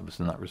practical one of us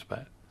in that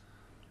respect.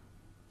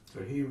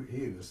 So he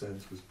in a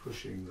sense, was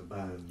pushing the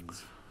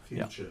band's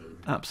future.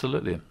 Yeah,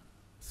 absolutely.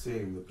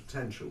 Seeing the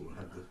potential,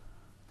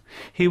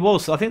 He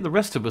was. I think the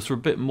rest of us were a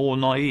bit more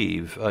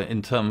naive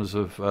in terms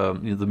of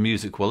you know, the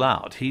music will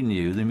out. He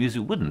knew the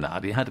music wouldn't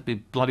out. He had to be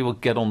bloody well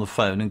get on the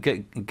phone and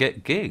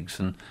get gigs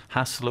and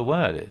hassle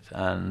away at it.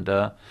 And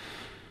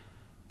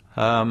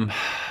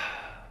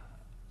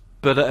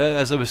but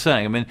as I was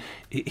saying, I mean,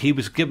 he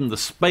was given the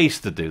space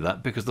to do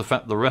that because the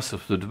fact the rest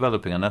of us were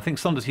developing. And I think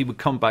sometimes he would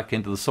come back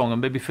into the song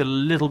and maybe feel a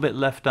little bit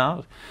left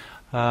out.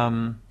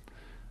 And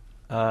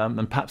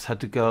perhaps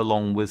had to go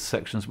along with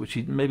sections which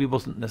he maybe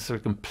wasn't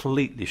necessarily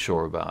completely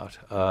sure about.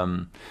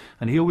 And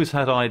he always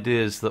had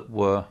ideas that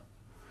were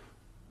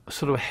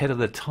sort of ahead of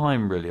their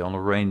time, really, on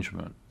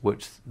arrangement,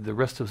 which the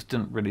rest of us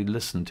didn't really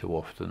listen to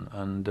often.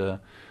 And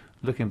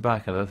looking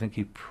back at it, I think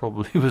he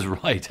probably was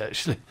right,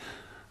 actually.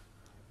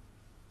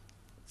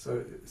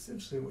 So it's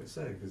interesting what you're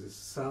saying, because it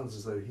sounds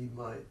as though he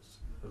might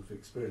have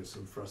experienced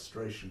some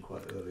frustration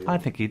quite early on. I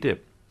think he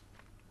did.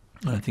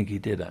 I think he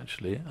did,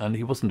 actually, and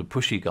he wasn't a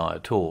pushy guy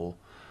at all,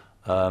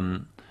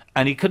 and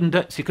he couldn't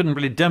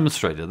really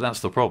demonstrate it. That's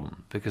the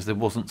problem, because there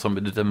wasn't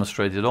somebody to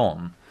demonstrate it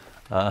on.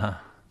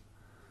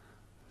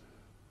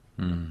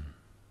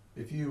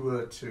 If you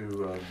were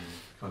to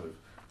kind of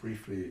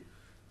briefly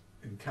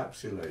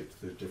encapsulate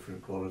the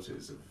different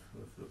qualities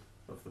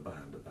of the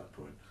band at that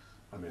point,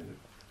 I mean,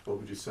 what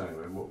would you say? I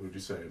mean, what would you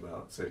say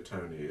about, say,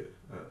 Tony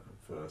at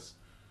first?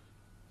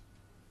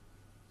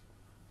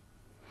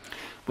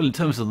 Well, in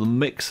terms of the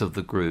mix of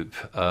the group,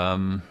 I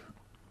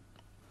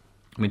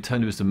mean,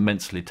 Tony was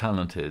immensely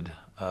talented,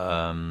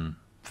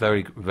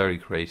 very, very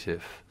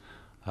creative,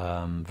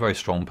 very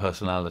strong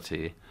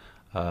personality.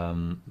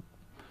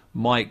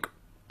 Mike,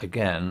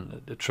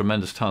 again, a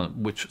tremendous talent,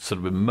 which sort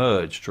of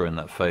emerged during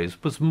that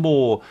phase, was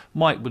more,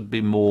 Mike would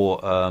be more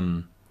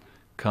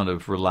kind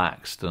of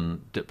relaxed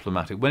and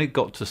diplomatic. When it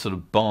got to sort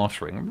of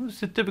bartering, it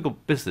was a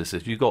difficult business.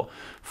 If you got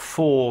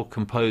 4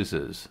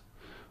 composers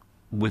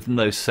with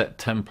no set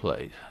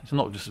template, it's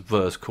not just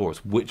verse,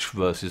 chorus, which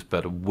verse is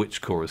better,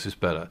 which chorus is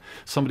better.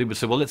 Somebody would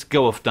say, well, let's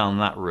go off down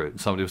that route. And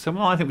somebody would say,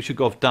 well, I think we should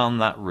go off down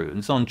that route. And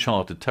it's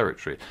uncharted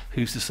territory.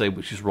 Who's to say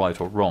which is right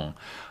or wrong?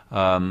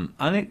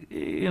 And it,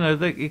 you know,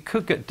 it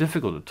could get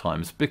difficult at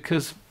times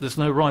because there's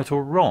no right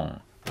or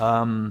wrong.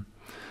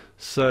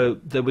 So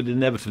there would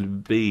inevitably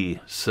be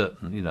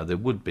certain, you know, there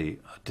would be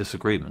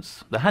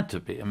disagreements. There had to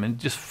be. I mean,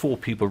 just 4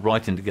 people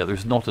writing together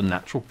is not a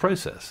natural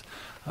process.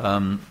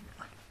 And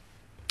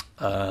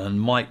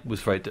Mike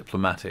was very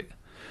diplomatic.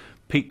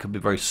 Pete could be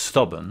very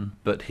stubborn,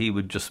 but he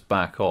would just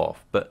back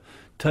off. But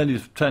Tony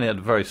had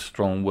a very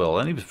strong will,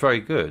 and he was very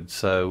good.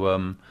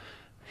 So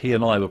he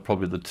and I were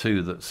probably the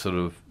 2 that sort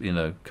of, you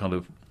know, kind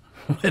of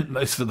went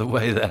most of the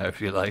way there,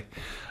 if you like.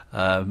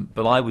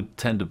 But I would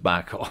tend to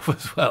back off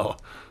as well.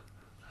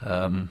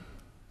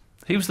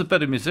 He was the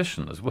better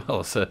musician as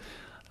well. So,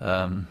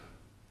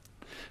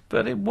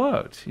 but it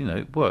worked, you know,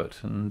 it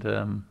worked.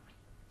 And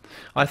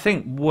I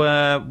think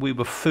where we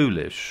were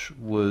foolish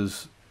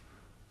was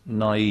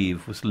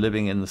naive was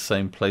living in the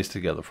same place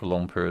together for a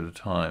long period of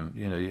time.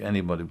 You know,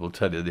 anybody will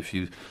tell you that if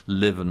you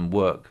live and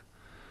work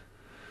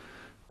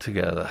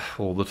together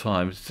all the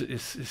time,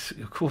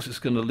 of course it's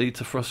going to lead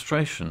to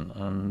frustration.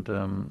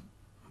 And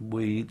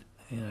we,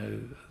 you know,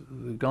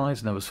 the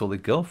guys never saw their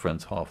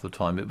girlfriends half the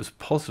time. It was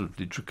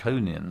positively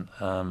draconian,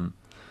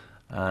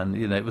 and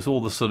you know, it was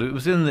all the sort of, it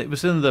was in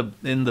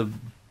the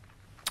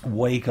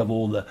wake of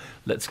all the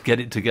let's get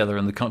it together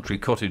in the country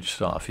cottage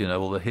stuff, you know,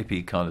 all the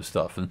hippie kind of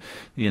stuff. And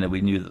you know, we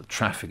knew that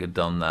traffic had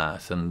done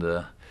that,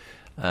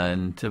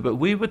 but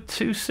we were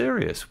too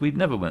serious. We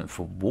never went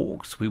for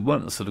walks. We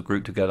weren't the sort of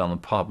group to go down the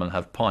pub and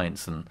have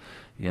pints and,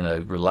 you know,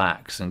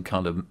 relax and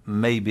kind of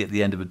maybe at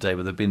the end of the day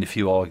where there'd been a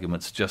few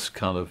arguments, just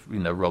kind of, you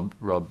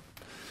know,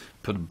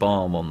 put a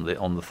balm on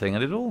the thing,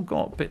 and it all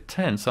got a bit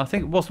tense. I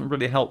think it wasn't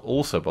really helped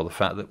also by the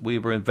fact that we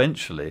were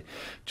eventually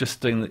just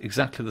doing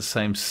exactly the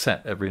same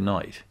set every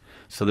night,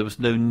 so there was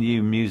no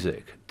new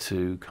music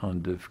to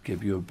kind of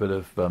give you a bit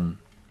of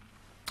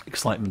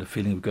excitement, a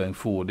feeling of going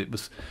forward.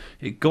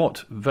 It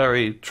got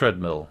very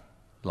treadmill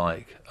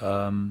like,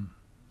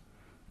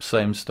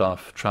 same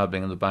stuff,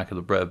 travelling in the back of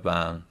the bread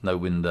van, no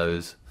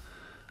windows,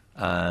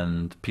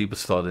 and people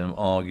started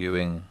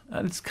arguing,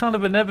 and it's kind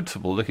of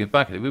inevitable looking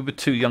back at it. We were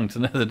too young to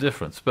know the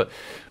difference, but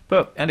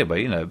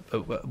anyway, you know,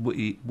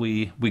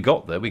 we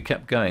got there. We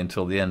kept going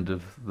until the end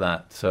of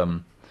that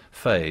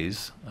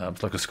phase. It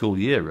was like a school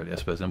year, really, I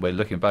suppose. Anyway,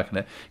 looking back on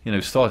it, you know,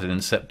 started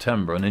in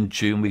September, and in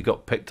June we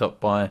got picked up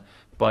by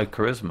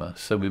Charisma,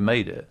 so we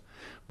made it.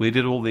 We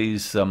did all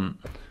these.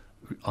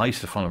 I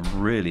used to find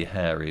them really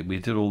hairy. We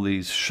did all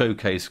these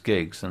showcase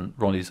gigs, and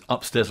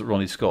upstairs at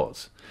Ronnie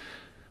Scott's,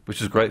 which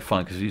was great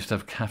fun because we used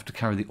to have to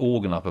carry the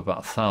organ up about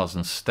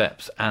 1,000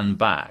 steps and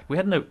back. We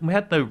had no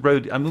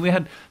road. I mean, we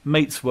had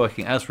mates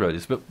working as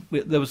roadies, but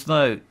there was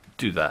no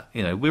do that.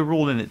 You know, we were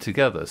all in it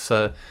together,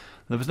 so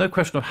there was no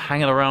question of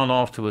hanging around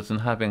afterwards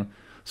and having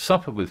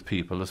supper with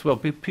people as well.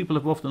 People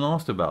have often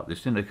asked about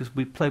this, you know, because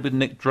we played with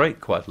Nick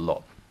Drake quite a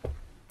lot.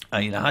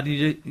 And, you know, how do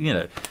you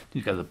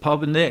go to the pub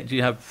with Nick? Do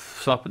you have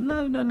supper?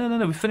 No.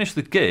 We finished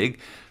the gig.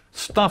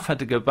 Stuff had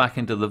to go back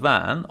into the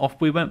van.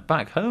 Off we went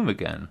back home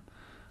again.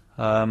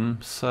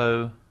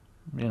 So,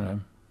 you know,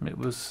 it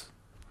was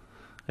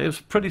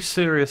pretty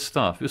serious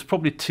stuff. It was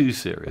probably too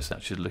serious,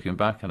 actually, looking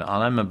back on it.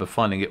 And I remember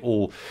finding it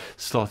all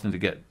starting to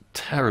get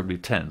terribly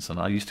tense, and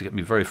I used to get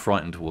me very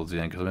frightened towards the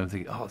end because I remember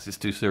thinking, oh, this is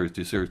too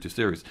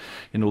serious.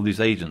 And all these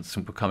agents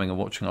were coming and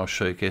watching our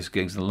showcase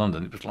gigs in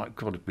London. It was like,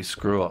 God, if we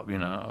screw up, you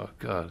know, oh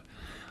God.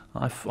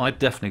 I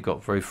definitely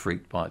got very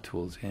freaked by it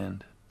towards the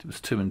end. It was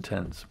too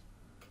intense.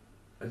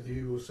 And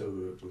you also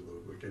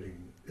were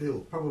getting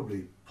ill,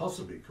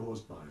 possibly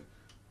caused by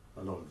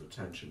a lot of the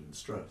tension and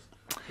stress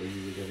when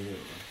you were getting ill,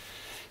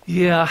 right?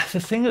 Yeah, the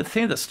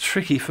thing that's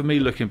tricky for me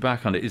looking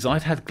back on it is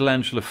I'd had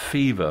glandular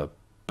fever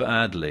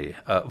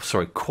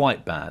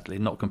quite badly,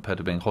 not compared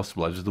to being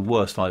hospitalised. It was the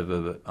worst I've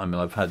ever, I mean,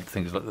 I've had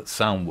things like that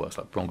sound worse,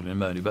 like bronchial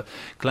pneumonia, but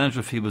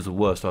glandular fever was the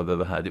worst I've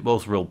ever had. It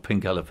was real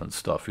pink elephant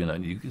stuff, you know,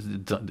 and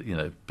you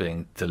know,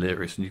 being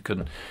delirious, and you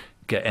couldn't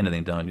get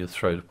anything down your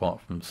throat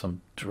apart from some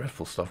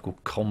dreadful stuff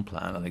called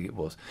Complan, I think it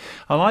was.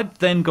 And I'd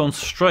then gone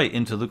straight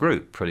into the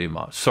group, pretty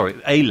much.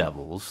 Sorry,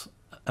 A-levels,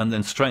 and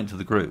then straight into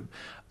the group.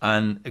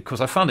 And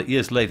because I found it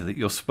years later that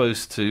you're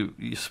supposed to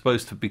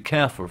be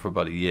careful for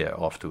about a year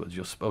afterwards.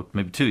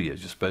 Maybe 2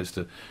 years. You're supposed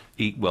to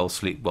eat well,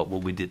 sleep well. Well,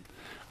 we did.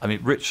 I mean,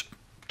 Rich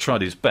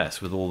tried his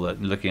best with all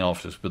that, looking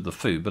after us with the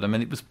food, but I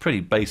mean, it was pretty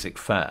basic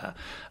fare.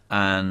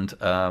 And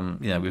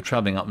you know, we were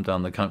travelling up and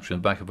down the country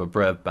in the back of a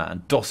brev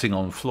van, dossing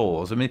on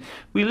floors. I mean,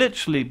 we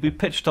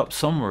pitched up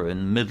somewhere in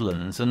the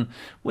Midlands, and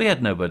we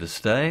had nowhere to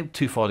stay,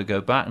 too far to go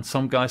back. And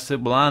some guy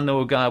said, well, I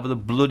know a guy with a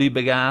bloody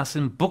big ass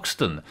in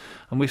Buxton.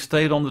 And we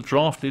stayed on the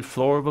drafted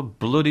floor of a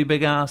bloody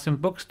big ass in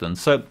Buxton.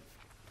 So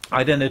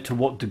I don't know to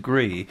what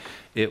degree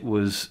it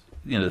was,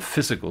 you know, the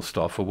physical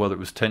stuff or whether it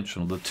was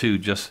tension or the two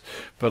just,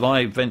 but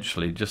I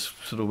eventually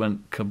just sort of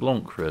went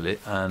kablanc, really.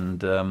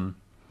 And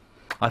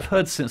I've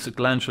heard since that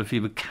glandular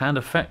fever can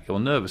affect your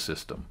nervous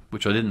system,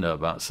 which I didn't know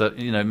about. So,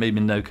 you know, maybe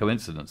no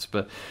coincidence.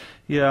 But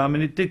yeah, I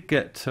mean, it did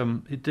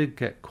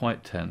get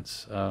quite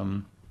tense.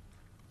 Funnily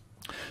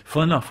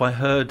enough, I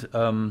heard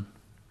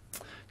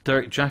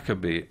Derek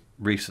Jacobi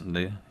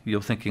recently.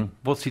 You're thinking,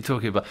 what's he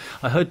talking about?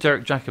 I heard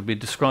Derek Jacobi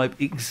describe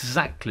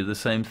exactly the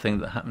same thing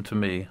that happened to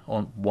me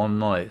on one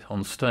night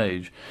on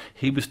stage.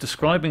 He was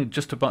describing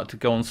just about to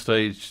go on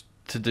stage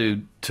to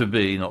do To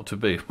Be, Not To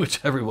Be,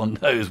 which everyone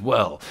knows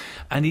well.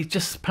 And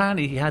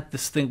apparently he had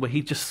this thing where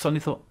he just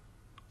suddenly thought,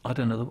 I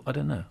don't know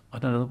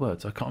the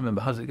words. I can't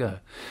remember. How does it go?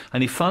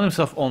 And he found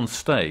himself on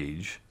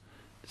stage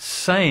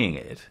saying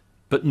it,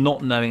 but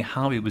not knowing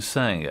how he was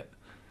saying it,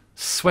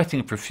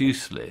 sweating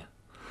profusely.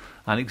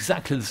 And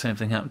exactly the same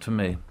thing happened to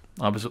me.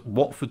 I was at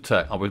Watford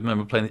Tech. I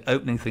remember playing the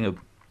opening thing of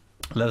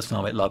Let Us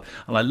Know I Make Love.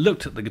 And I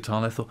looked at the guitar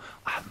and I thought,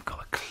 I haven't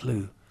got a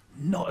clue.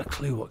 Not a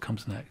clue what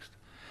comes next.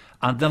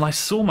 And then I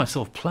saw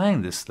myself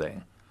playing this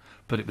thing,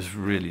 but it was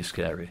really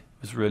scary.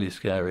 It was really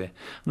scary. And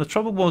the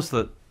trouble was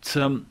that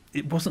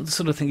it wasn't the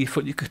sort of thing you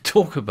thought you could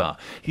talk about.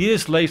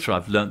 Years later,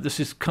 I've learned this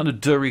is kind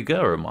of de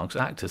rigueur amongst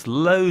actors.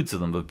 Loads of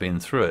them have been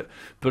through it,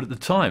 but at the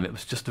time, it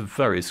was just a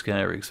very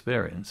scary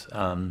experience.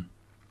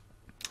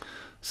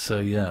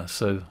 So yeah,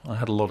 so I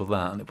had a lot of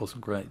that, and it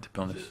wasn't great, to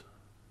be honest.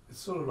 It's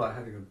sort of like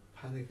having a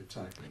panic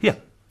attack. Yeah.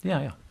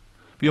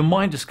 But your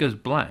mind just goes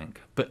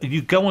blank. But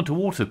you go onto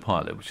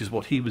autopilot, which is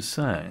what he was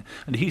saying,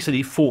 and he said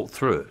he fought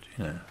through it,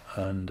 you know.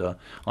 And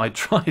I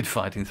tried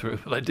fighting through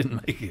it, but I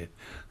didn't make it.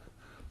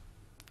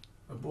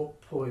 At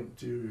what point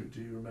do you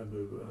remember?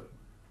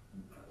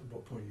 At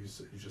what point you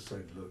just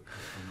said, "Look,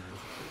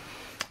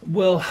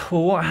 Well,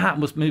 what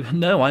happened was,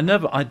 I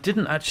never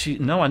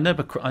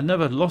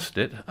lost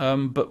it,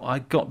 but I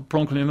got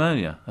bronchial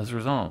pneumonia as a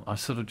result. I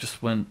sort of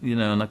just went, you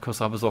know, and of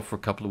course I was off for a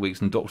couple of weeks,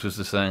 and doctors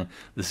are saying,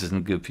 this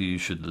isn't good for you, you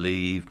should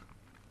leave,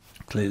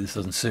 clearly this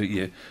doesn't suit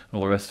you, and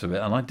all the rest of it.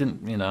 And I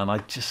didn't, you know, and I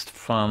just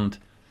found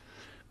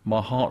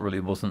my heart really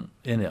wasn't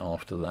in it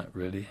after that,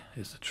 really,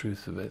 is the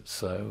truth of it.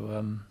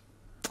 So,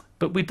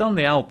 but we'd done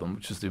the album,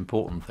 which is the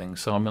important thing,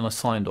 so I mean, I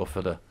signed off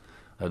at a,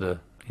 you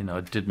know,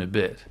 I did my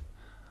bit.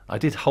 I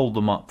did hold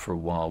them up for a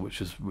while,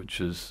 which is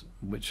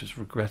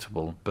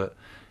regrettable. But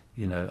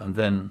you know, and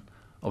then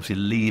obviously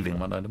leaving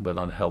when I'd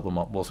held them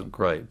up wasn't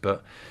great.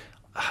 But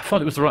I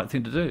thought it was the right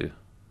thing to do.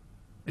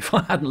 If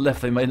I hadn't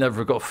left, they may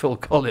never have got Phil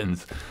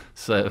Collins.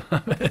 So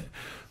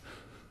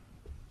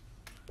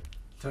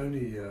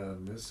Tony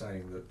is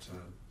saying that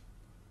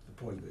the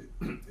point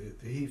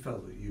that he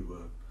felt that you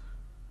were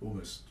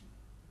almost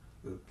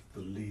the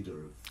leader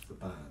of the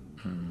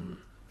band,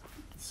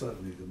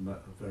 certainly a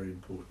very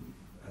important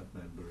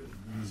member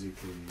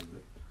musically,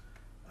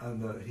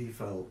 and that he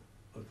felt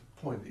at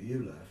the point that you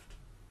left,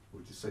 or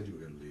you said you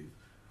were going to leave,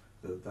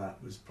 that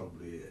was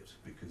probably it,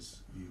 because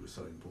you were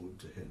so important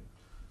to him.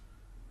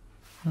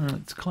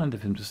 It's kind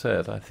of him to say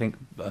it. I think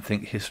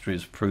history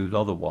has proved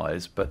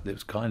otherwise, but it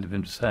was kind of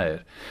him to say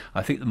it.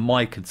 I think that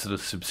Mike had sort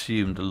of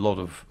subsumed a lot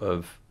of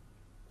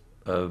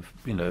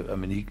you know, I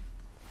mean,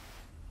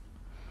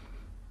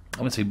 I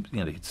wouldn't say,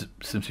 you know, it's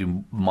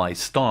simply my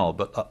style,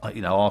 but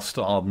you know,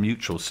 our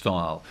mutual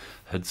style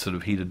had sort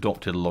of, he'd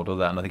adopted a lot of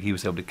that, and I think he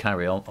was able to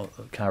carry on a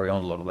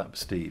lot of that with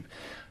Steve.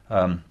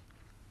 I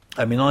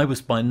mean, I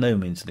was by no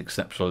means an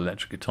exceptional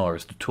electric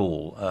guitarist at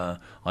all.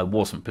 I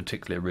wasn't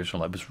particularly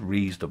original. I was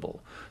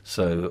reasonable,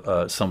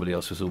 so somebody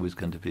else was always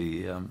going to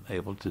be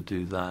able to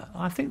do that.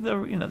 I think there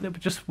were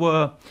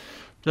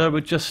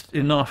just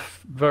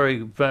enough very,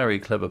 very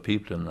clever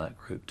people in that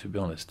group, to be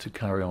honest, to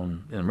carry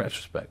on in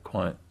retrospect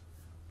quite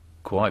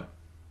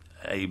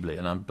ably,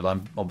 but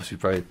I'm obviously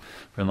very,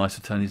 very nice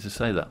of Tony to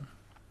say that.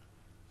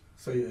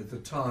 So at the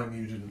time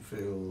you didn't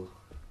feel,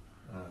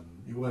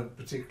 you weren't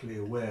particularly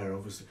aware,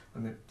 obviously. I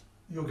mean,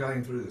 you're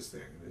going through this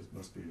thing, and it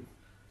must be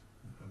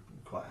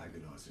quite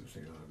agonising to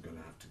think, oh, I'm going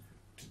to have to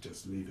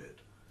just leave it.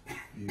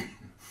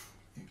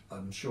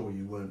 I'm sure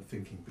you weren't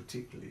thinking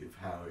particularly of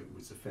how it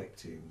was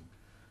affecting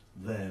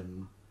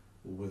them,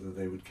 or whether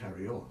they would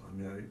carry on. I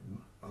mean,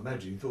 I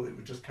imagine you thought it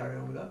would just carry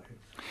on without you.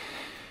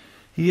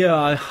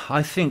 Yeah,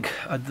 I think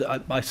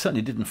I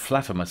certainly didn't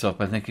flatter myself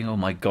by thinking, oh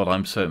my God,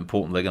 I'm so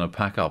important, they're going to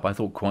pack up. I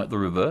thought quite the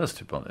reverse,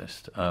 to be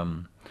honest.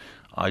 You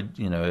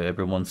know,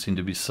 everyone seemed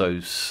to be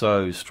so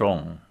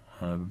strong,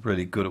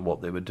 really good at what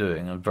they were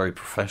doing, and very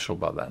professional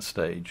by that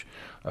stage.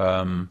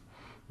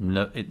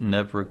 It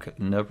never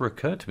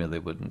occurred to me they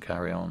wouldn't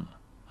carry on.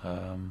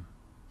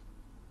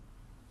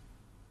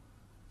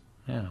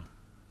 Yeah.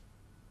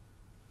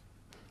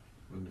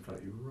 And in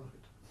fact, you were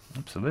right.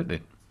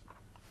 Absolutely.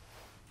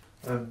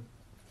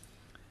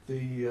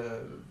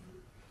 The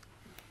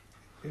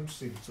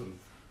interesting sort of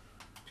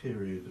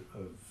period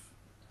of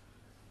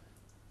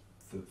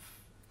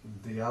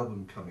the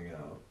album coming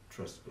out,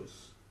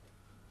 Trespass,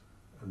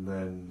 and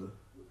then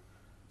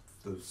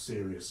the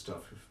serious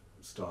stuff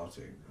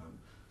starting.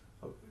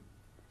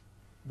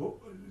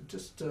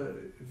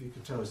 If you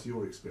could tell us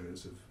your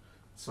experience of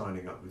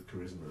signing up with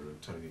Charisma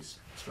and Tony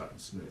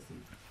Stratton-Smith,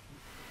 and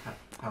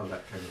how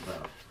that came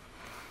about.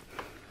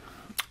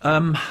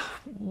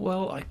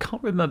 Well, I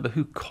can't remember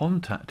who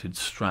contacted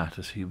Strat,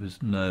 as he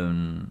was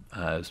known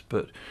as,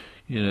 but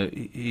you know,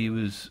 he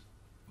was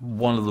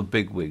one of the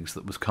bigwigs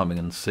that was coming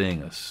and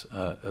seeing us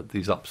at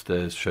these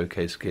upstairs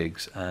showcase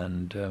gigs,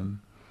 and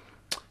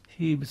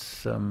he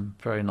was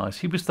very nice.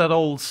 He was that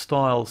old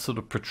style sort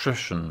of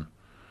patrician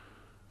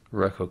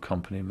record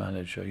company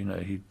manager. You know,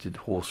 he did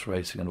horse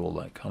racing and all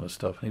that kind of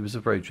stuff. And he was a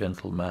very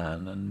gentle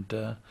man, and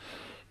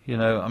you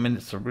know, I mean,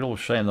 it's a real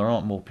shame there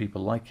aren't more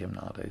people like him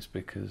nowadays,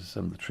 because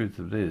the truth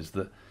of it is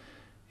that,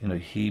 you know,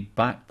 he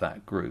backed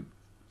that group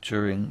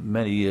during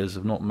many years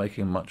of not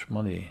making much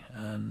money,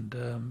 and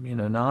you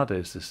know,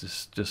 nowadays this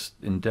is just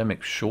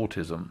endemic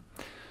short-termism,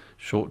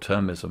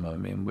 I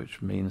mean, which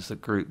means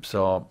that groups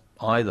are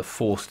either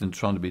forced into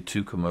trying to be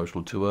too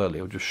commercial too early,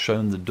 or just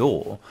shown the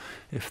door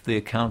if the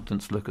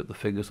accountants look at the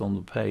figures on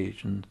the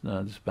page, and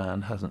this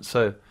band hasn't.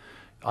 So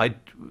I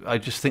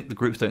just think the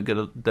groups don't get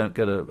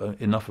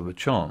enough of a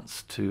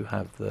chance to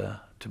have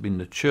to be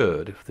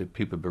matured if the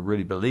people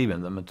really believe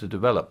in them and to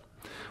develop.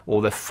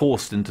 or they're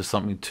forced into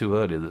something too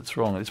early that's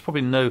wrong. It's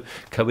probably no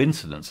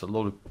coincidence. A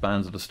lot of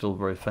bands that are still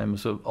very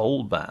famous are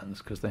old bands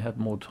because they had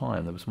more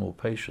time, there was more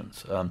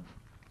patience.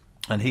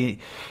 And he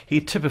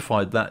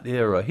typified that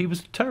era. He was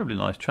a terribly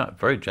nice chap,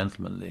 very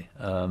gentlemanly,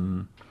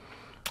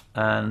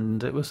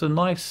 and it was a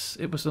nice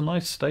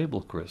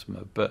stable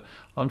charisma. But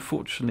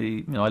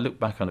unfortunately, I look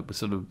back on it with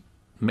sort of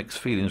mixed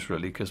feelings,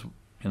 really, because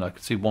I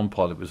could see one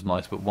part of it was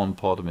nice, but one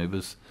part of me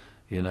was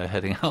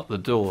heading out the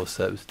door,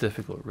 so it was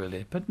difficult,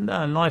 really. But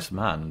no, nice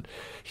man,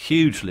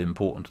 hugely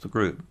important to the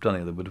group. Don't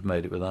think they would have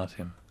made it without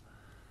him.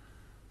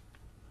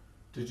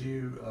 Did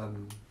you?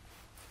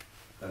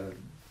 I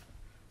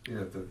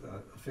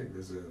think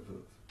there's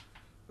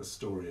a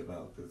story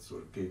about the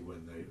sort of gig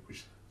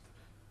which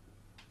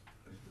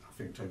I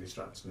think Tony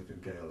Stratton-Smith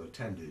and Gale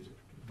attended,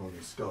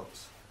 Ronnie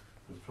Scott's.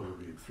 There was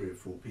probably 3 or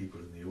 4 people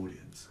in the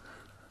audience,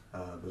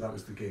 but that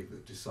was the gig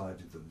that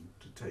decided them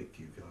to take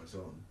you guys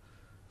on.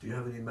 Do you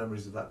have any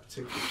memories of that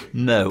particular gig?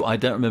 No, I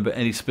don't remember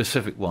any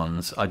specific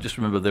ones. I just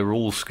remember they were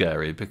all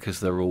scary because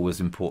there were always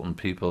important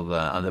people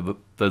there, and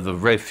there were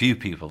very few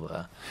people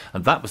there.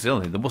 And that was the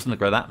other thing. There wasn't a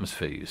great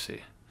atmosphere, you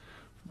see.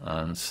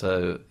 And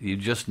so you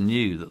just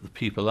knew that the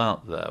people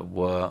out there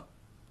were,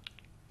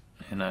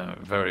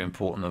 very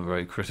important and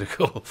very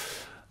critical.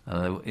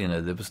 And,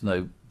 there was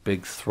no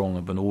big throng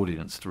of an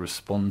audience to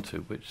respond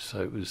to,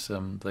 so it was,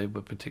 they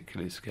were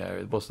particularly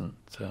scary. It wasn't,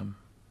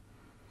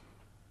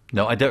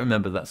 no, I don't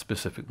remember that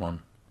specific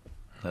one.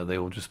 No, they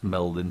all just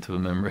meld into a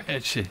memory,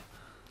 actually.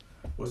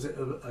 Was it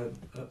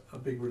a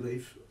big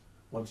relief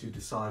once you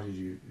decided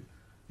you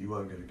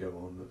weren't going to go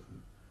on?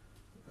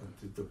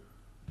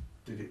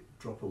 Did it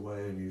drop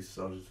away and you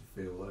started to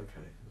feel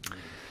okay?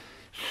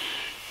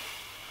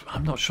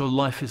 I'm not sure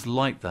life is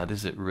like that,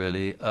 is it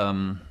really?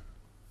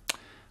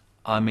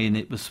 I mean,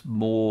 it was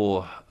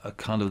more a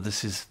kind of,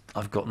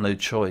 I've got no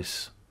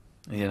choice.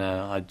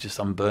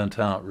 I'm burnt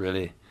out,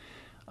 really.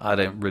 I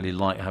don't really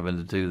like having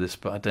to do this,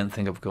 but I don't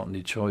think I've got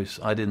any choice.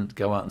 I didn't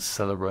go out and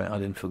celebrate. I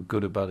didn't feel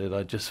good about it.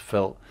 I just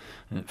felt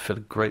a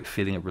great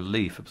feeling of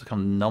relief. It was a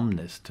kind of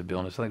numbness, to be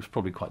honest. I think I was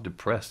probably quite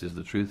depressed, is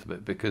the truth of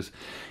it, because,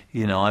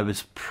 I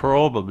was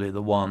probably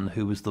the one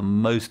who was the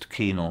most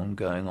keen on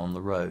going on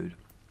the road.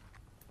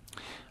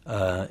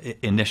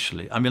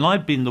 Initially, I mean,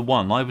 I'd been the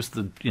one. I was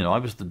the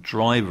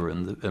driver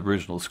in the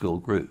original school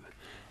group.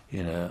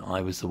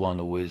 I was the one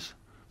always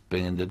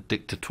being the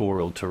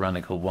dictatorial,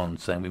 tyrannical one,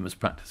 saying we must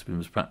practice.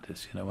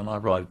 When I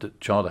arrived at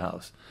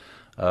Charterhouse,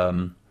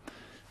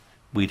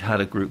 we'd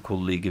had a group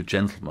called League of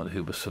Gentlemen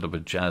who was sort of a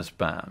jazz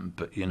band,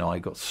 but I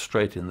got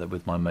straight in there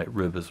with my mate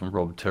Rivers and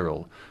Rob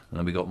Tyrrell, and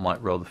then we got Mike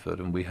Rutherford,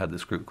 and we had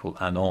this group called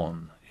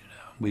Anon.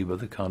 We were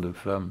the kind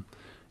of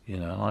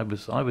I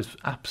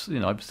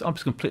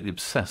was completely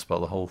obsessed by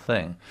the whole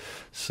thing.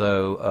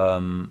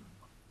 So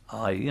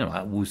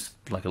I was,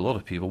 like a lot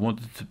of people,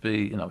 wanted to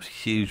be, I was a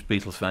huge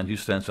Beatles fan,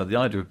 used to, so the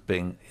idea of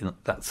being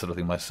that sort of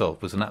thing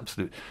myself was an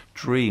absolute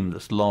dream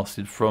that's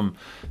lasted from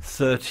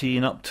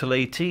 13 up till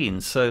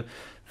 18. So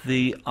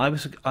I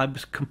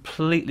was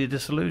completely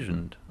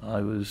disillusioned.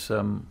 I was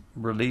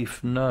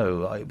relief,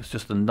 no. It was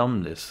just a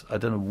numbness. I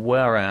don't know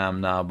where I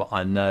am now, but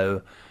I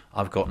know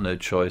I've got no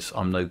choice.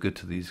 I'm no good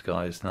to these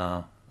guys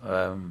now.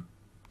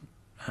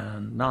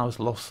 And now I was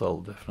a lost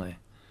soul, definitely.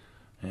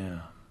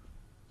 Yeah.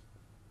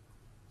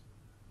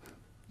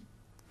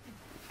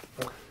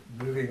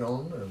 Moving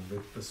on, and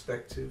with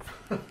perspective,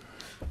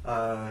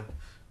 and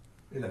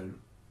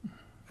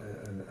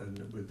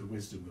with the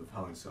wisdom of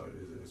hindsight,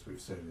 as we've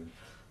said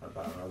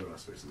about other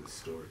aspects of this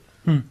story,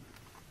 you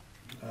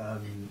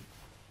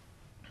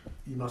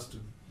must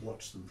have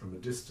watched them from a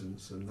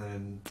distance, and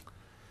then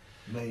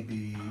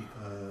maybe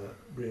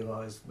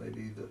realised that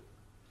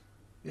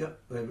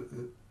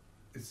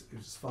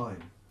it's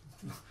fine.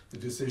 The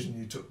decision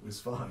you took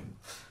was fine.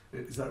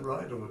 Is that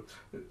right, or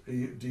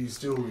do you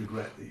still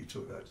regret that you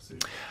took that decision?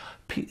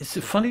 It's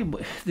funny.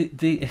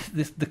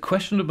 The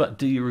question about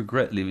do you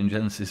regret leaving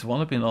Genesis is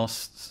one I've been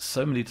asked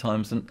so many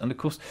times, and of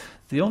course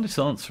the honest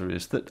answer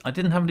is that I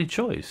didn't have any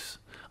choice.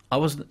 It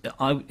was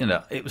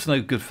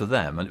no good for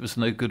them, and it was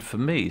no good for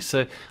me.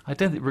 So I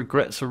don't think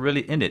regrets are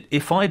really in it.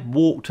 If I'd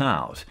walked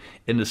out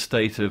in a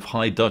state of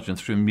high dudgeon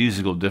through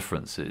musical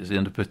differences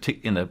in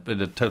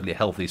a totally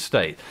healthy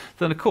state,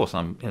 then of course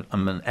I'm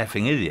an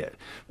effing idiot.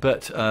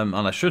 But and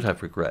I should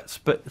have regrets.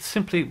 But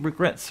simply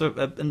regrets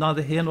are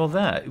neither here nor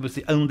there. It was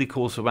the only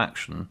course of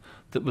action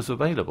that was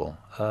available.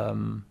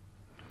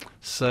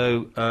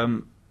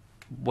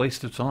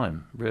 Waste of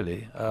time,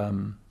 really.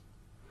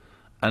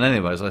 And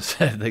anyway, as I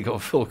said, they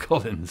got Phil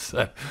Collins,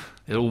 so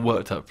it all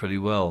worked out pretty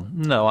well.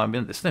 No, I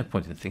mean, there's no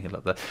point in thinking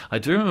like that. I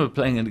do remember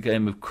playing in a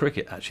game of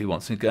cricket, actually,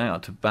 once, and going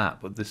out to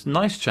bat with this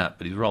nice chap,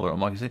 but he's rather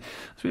unlike. So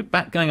we're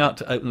going out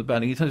to open the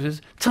batting. He turns and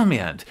says, "Tell me,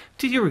 Ant,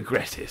 did you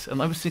regret it?"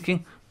 And I was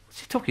thinking,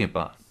 what's he talking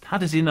about? How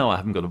does he know I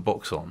haven't got a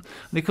box on? And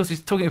because he's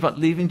talking about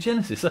leaving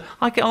Genesis. So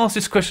I get asked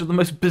this question at the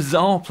most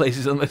bizarre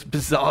places and the most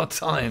bizarre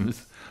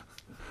times.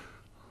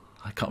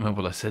 I can't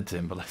remember what I said to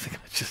him, but I think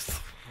I just...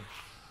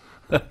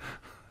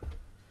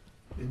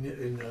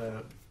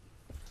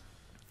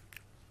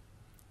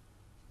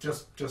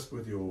 just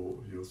with your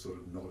sort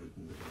of knowledge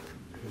and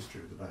the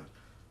history of the band,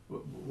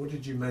 what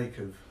did you make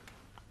of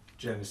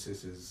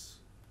Genesis's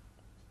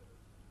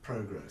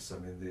progress? I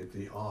mean,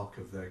 the arc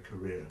of their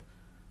career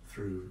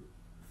through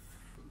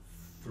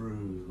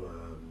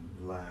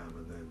Lamb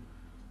and then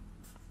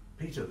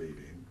Peter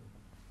leaving.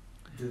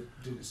 Did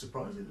it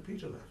surprise you that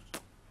Peter left?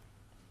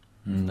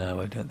 No,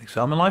 I don't think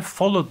so. I mean, I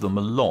followed them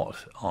a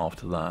lot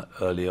after that,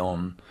 early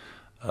on.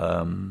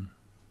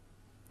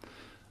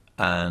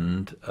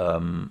 And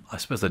I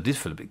suppose I did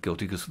feel a bit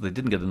guilty because they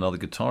didn't get another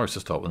guitarist to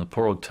start when the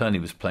poor old Tony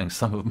was playing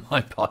some of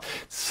my part.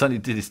 Sonny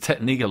did his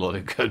technique a lot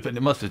of good, but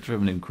it must have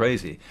driven him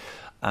crazy.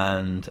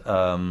 And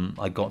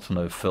I got to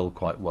know Phil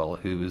quite well,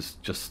 who was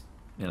just,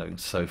 you know,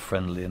 so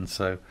friendly and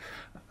so,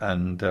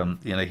 and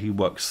you know, he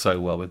worked so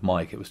well with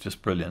Mike. It was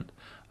just brilliant.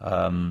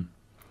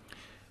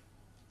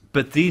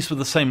 But these were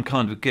the same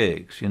kind of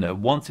gigs, you know.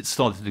 Once it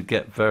started to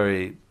get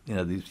very, you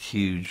know, these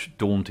huge,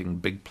 daunting,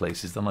 big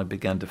places, then I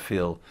began to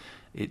feel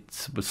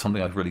it was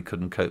something I really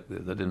couldn't cope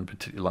with. I didn't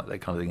particularly like that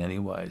kind of thing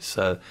anyway.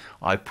 So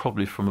I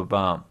probably, from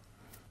about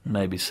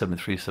maybe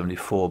 73,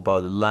 74,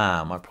 by the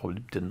Lamb, I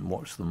probably didn't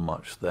watch them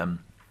much then.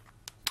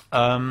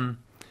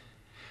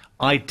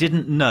 I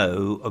didn't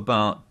know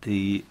about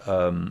the,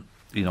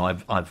 you know,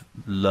 I've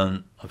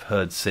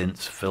heard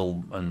since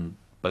Phil and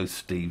both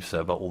Steve say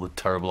about all the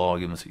terrible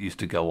arguments that used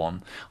to go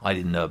on. I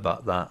didn't know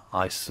about that.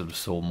 I sort of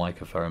saw Mike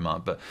a fair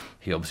amount, but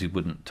he obviously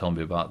wouldn't tell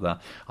me about that.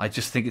 I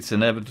just think it's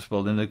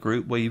inevitable in a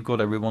group where you've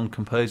got everyone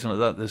composing like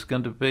that, there's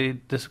going to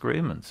be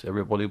disagreements.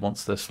 Everybody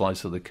wants their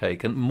slice of the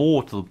cake. And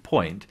more to the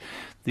point,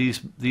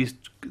 these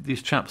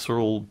chaps are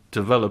all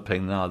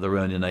developing now their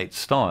own innate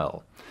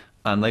style,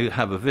 and they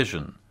have a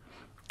vision.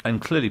 And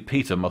clearly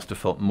Peter must have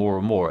felt more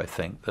and more, I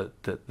think,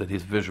 that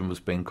his vision was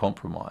being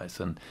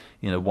compromised. And,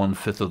 you know,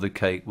 1/5 of the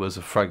cake was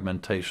a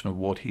fragmentation of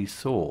what he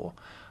saw.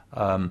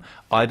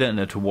 I don't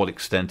know to what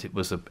extent it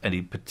was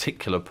any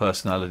particular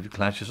personality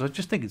clashes. I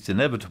just think it's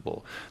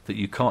inevitable that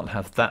you can't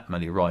have that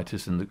many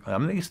writers in the... I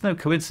mean, it's no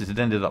coincidence it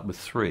ended up with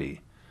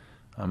 3.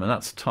 I mean,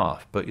 that's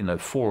tough. But, you know,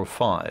 4 or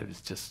 5,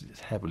 it's just it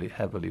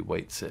heavily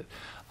weights it.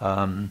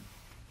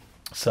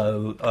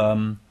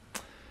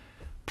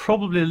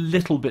 Probably a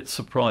little bit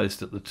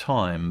surprised at the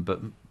time,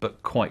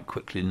 but quite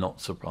quickly not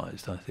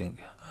surprised, I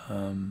think.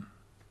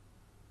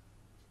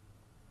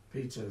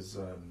 Peter's,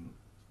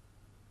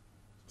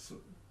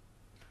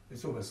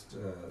 it's almost,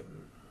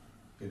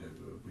 you know,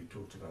 we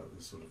talked about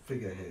the sort of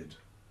figurehead,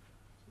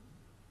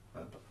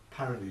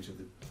 apparently to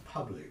the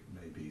public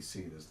maybe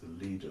seen as the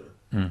leader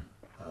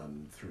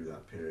through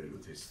that period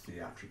with his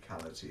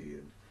theatricality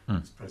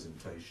and his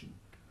presentation.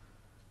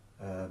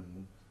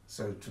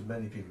 So to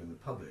many people in the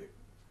public,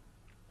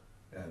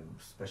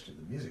 especially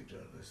the music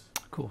journalists,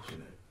 of course, you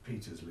know,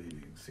 Peter's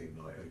leaving seemed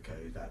like,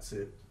 okay, that's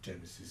it,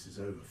 Genesis is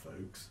over,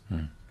 folks.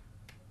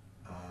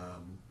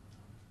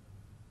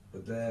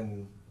 But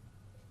then...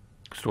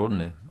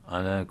 Extraordinary.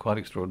 I know, quite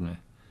extraordinary.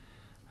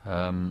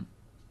 I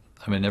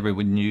mean,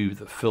 everyone knew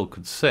that Phil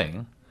could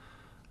sing.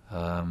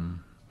 I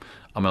mean,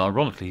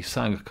 ironically, he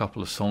sang a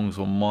couple of songs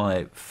on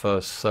my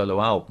first solo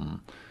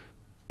album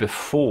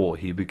before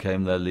he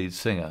became their lead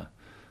singer.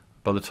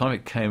 By the time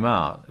it came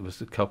out, it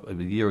was a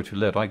year or two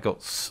later, I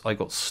got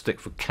stick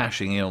for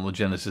cashing in on the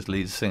Genesis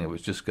lead singer,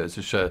 which just goes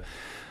to show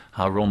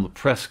how wrong the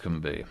press can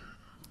be,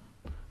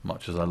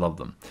 much as I love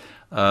them.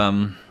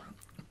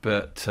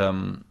 But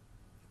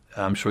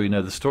I'm sure you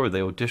know the story.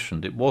 They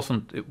auditioned. It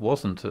wasn't you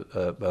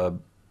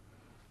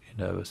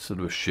know, a sort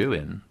of a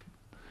shoe-in,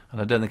 and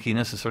I don't think he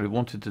necessarily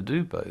wanted to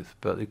do both,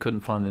 but they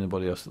couldn't find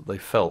anybody else that they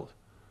felt.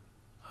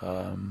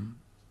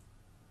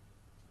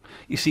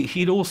 You see,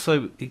 he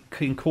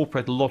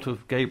incorporated a lot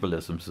of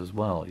Gabrielisms as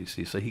well, you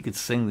see, so he could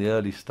sing the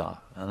early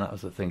stuff, and that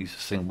was the thing, he used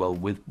to sing well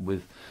with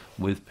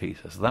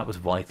Peter, so that was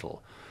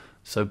vital.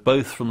 So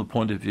both from the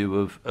point of view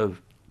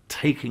of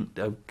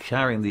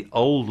carrying the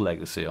old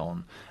legacy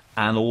on,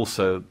 and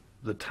also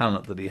the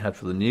talent that he had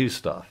for the new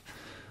stuff,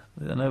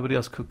 nobody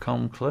else could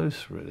come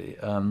close, really.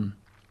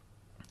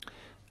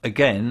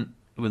 Again,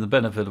 with the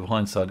benefit of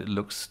hindsight, it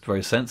looks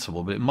very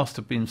sensible, but it must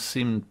have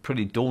seemed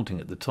pretty daunting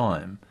at the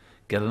time.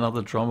 Get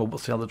another drummer,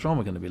 what's the other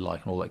drummer going to be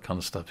like, and all that kind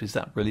of stuff. Is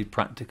that really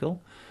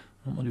practical?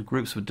 Not many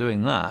groups were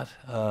doing that.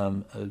 A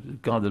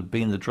guy that had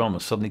been the drummer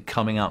suddenly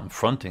coming out and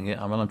fronting it.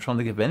 I mean, I'm trying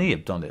to think if any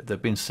have done it.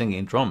 They've been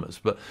singing drummers,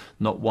 but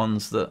not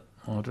ones that,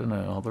 I don't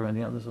know, are there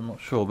any others? I'm not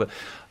sure. But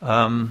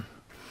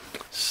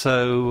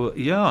so,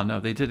 yeah, no,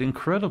 they did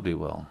incredibly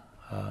well.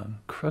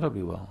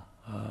 Incredibly well.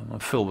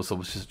 And Phil was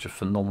obviously such a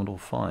phenomenal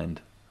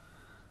find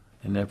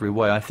in every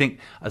way. I think,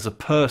 as a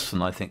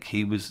person, I think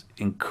he was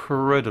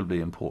incredibly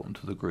important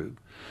to the group,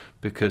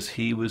 because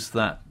he was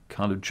that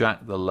kind of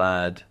Jack the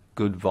lad,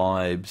 good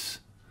vibes,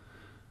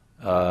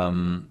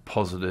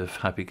 positive,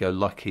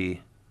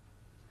 happy-go-lucky.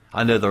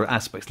 I know there are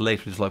aspects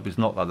later in his life he's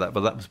not like that, but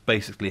that was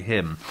basically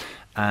him.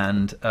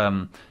 And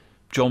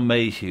John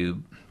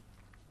Mayhew,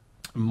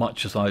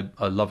 much as I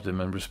loved him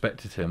and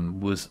respected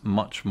him, was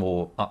much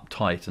more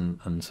uptight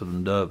and sort of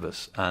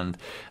nervous. And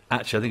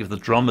actually, I think if the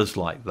drummer's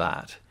like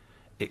that,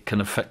 it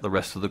can affect the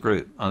rest of the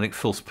group. I think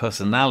Phil's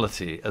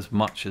personality, as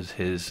much as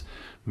his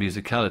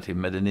musicality,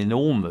 made an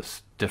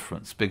enormous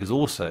difference, because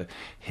also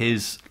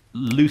his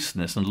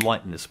looseness and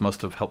lightness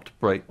must have helped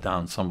break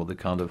down some of the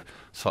kind of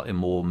slightly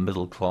more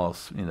middle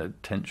class,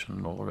 tension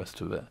and all the rest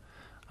of it.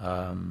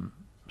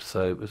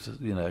 So it was,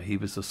 he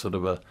was a sort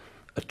of a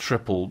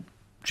triple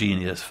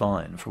genius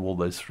fine from all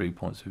those 3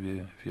 points of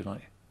view, if you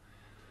like.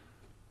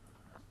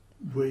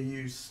 Were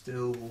you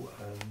still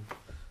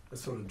a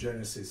sort of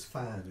Genesis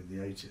fan in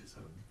the 80s?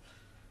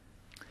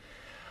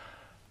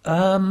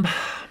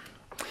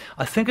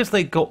 I think as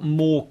they got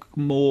more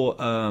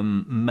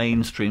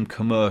mainstream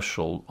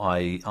commercial,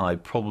 I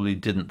probably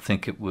didn't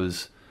think it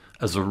was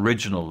as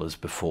original as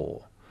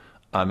before.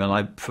 I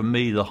mean, for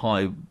me, the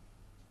high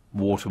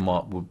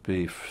watermark would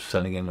be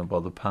Selling England by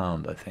the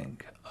Pound, I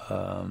think.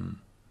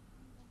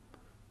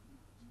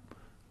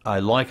 I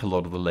like a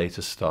lot of the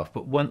later stuff,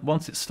 but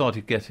once it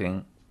started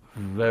getting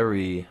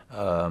very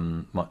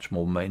much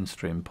more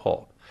mainstream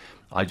pop,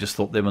 I just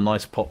thought they were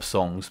nice pop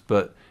songs,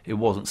 but it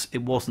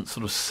wasn't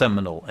sort of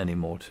seminal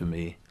anymore to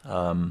me.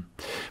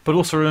 But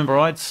also remember,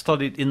 I'd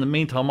studied in the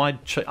meantime.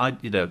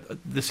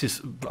 This is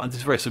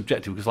very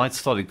subjective, because I'd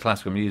studied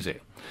classical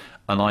music,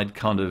 and I'd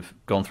kind of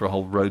gone through a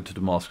whole road to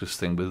Damascus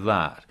thing with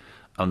that,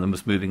 and then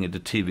was moving into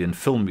TV and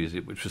film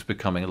music, which was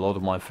becoming a lot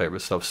of my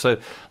favourite stuff. So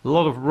a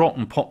lot of rock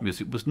and pop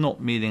music was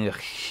not meaning a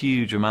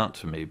huge amount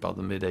to me by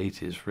the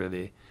mid-80s,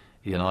 really.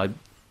 I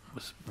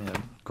was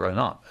grown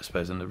up, I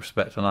suppose, in the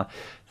respect, and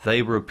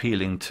they were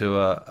appealing to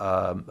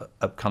a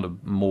kind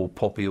of more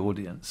poppy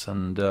audience,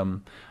 and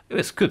it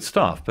was good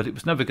stuff, but it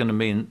was never going to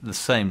mean the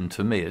same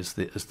to me as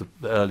the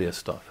earlier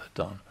stuff had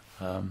done.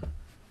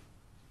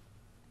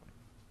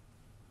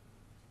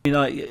 I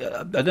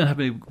don't have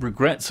any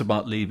regrets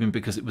about leaving,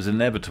 because it was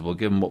inevitable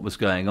given what was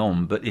going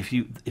on. But if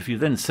you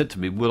then said to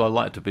me, would I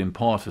like to have been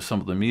part of some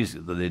of the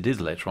music that they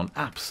did later on?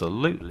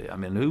 Absolutely. I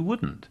mean, who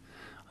wouldn't?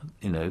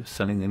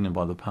 Selling England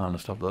by the Pound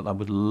and stuff like that. I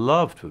would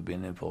love to have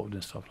been involved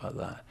in stuff like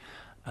that.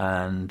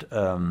 And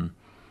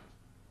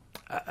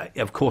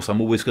of course, I'm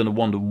always going to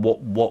wonder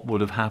what would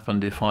have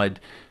happened if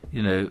I'd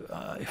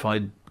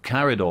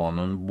carried on,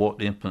 and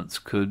what influence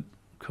could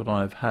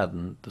I have had,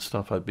 and the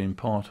stuff I'd been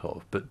part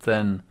of. But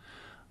then,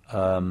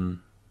 the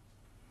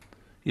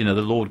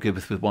Lord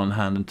giveth with one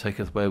hand and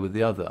taketh away with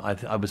the other.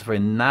 I was a very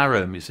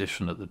narrow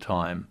musician at the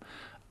time,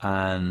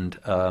 and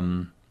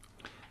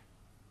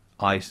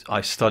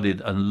I studied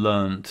and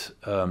learnt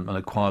and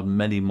acquired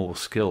many more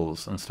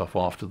skills and stuff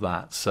after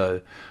that.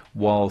 So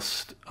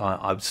whilst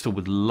I still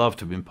would love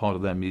to have been part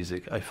of their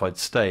music, if I'd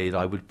stayed,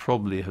 I would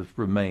probably have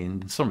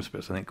remained, in some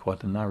respects, I think,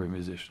 quite a narrow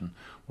musician,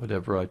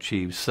 whatever I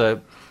achieved.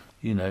 So,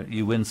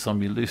 you win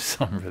some, you lose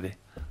some, really.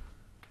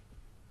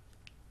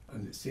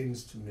 And it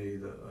seems to me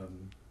that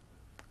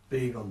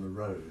being on the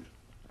road,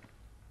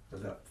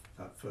 that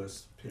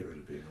first period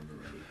of being on the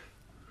road,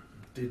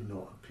 did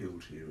not appeal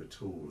to you at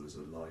all as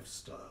a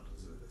lifestyle,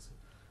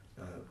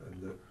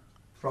 and that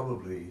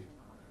probably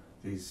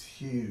these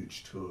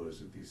huge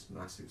tours of these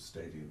massive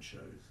stadium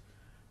shows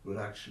would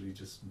actually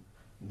just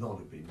not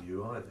have been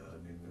you either. I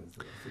mean,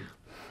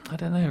 I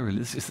don't know, really.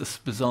 It's this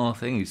bizarre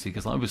thing, you see,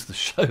 because I was the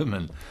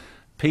showman.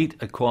 Pete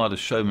acquired a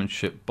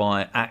showmanship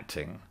by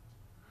acting,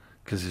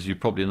 because, as you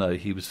probably know,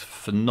 he was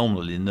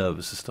phenomenally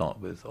nervous to start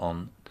with,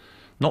 on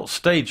not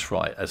stage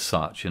fright as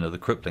such, the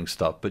crippling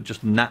stuff, but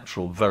just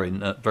natural, very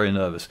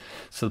nervous,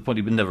 to the point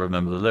he would never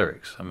remember the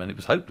lyrics. I mean, it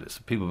was hopeless.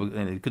 People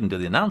he couldn't do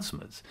the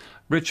announcements.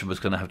 Richard was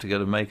going to have to go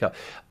to makeup.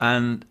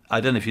 And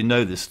I don't know if you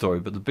know this story,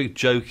 but the big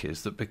joke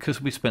is that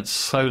because we spent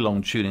so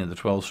long tuning the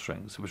 12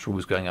 strings, which were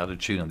always going out of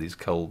tune in these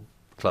cold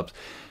clubs,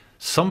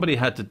 somebody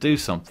had to do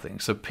something.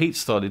 So Pete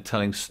started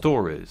telling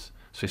stories.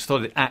 So he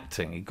started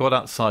acting. He got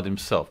outside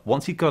himself.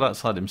 Once he got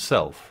outside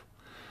himself,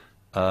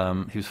 he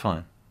was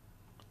fine.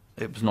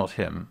 It was not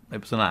him.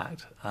 It was an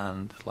act,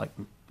 and like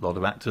a lot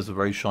of actors are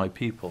very shy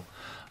people.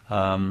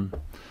 So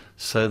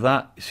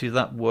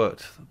that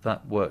worked.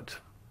 That worked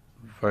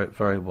very,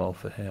 very well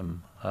for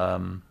him.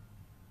 I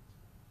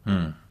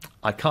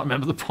can't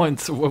remember the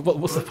point. What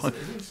was the point?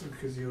 It's interesting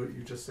because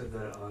you just said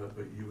that,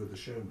 but you were the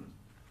showman.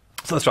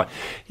 So that's right.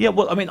 Yeah,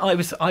 well, I mean, I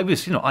was, I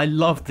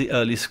loved the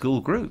early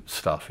school group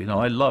stuff.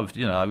 I loved,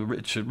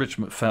 Richard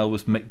McPhail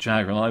was Mick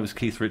Jagger, and I was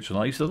Keith Richards.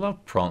 I used to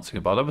love prancing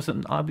about. I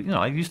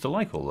used to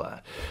like all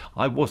that.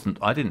 I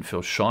didn't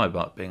feel shy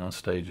about being on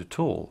stage at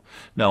all.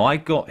 No, I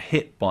got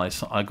hit by a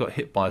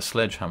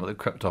sledgehammer that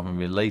crept up on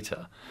me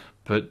later.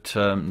 But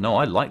no,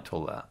 I liked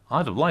all that.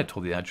 I'd have liked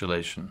all the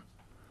adulation.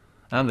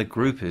 And the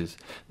groupies.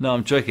 No,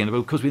 I'm joking,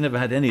 because we never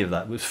had any of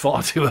that. It was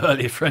far too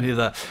early for any of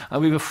that.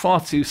 And we were far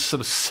too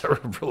sort of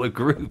cerebral a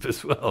group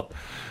as well.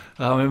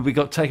 I mean, we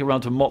got taken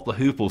around to Mott the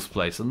Hoople's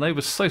place, and they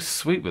were so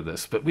sweet with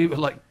us, but we were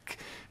like,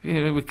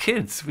 we were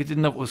kids. We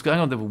didn't know what was going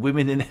on. There were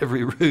women in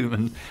every room,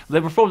 and they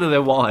were probably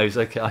their wives.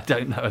 Okay, I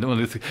don't know. I don't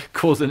want to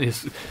cast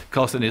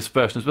any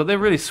aspersions, but they're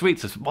really sweet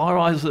to us. Our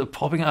eyes are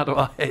popping out of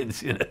our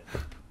heads, Well,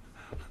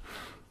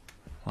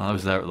 I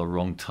was there at the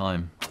wrong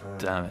time.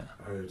 Damn it.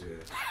 Oh dear.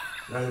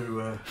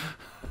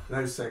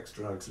 No sex,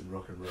 drugs, and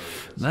rock and roll.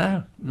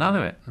 No, none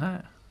of it.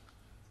 No.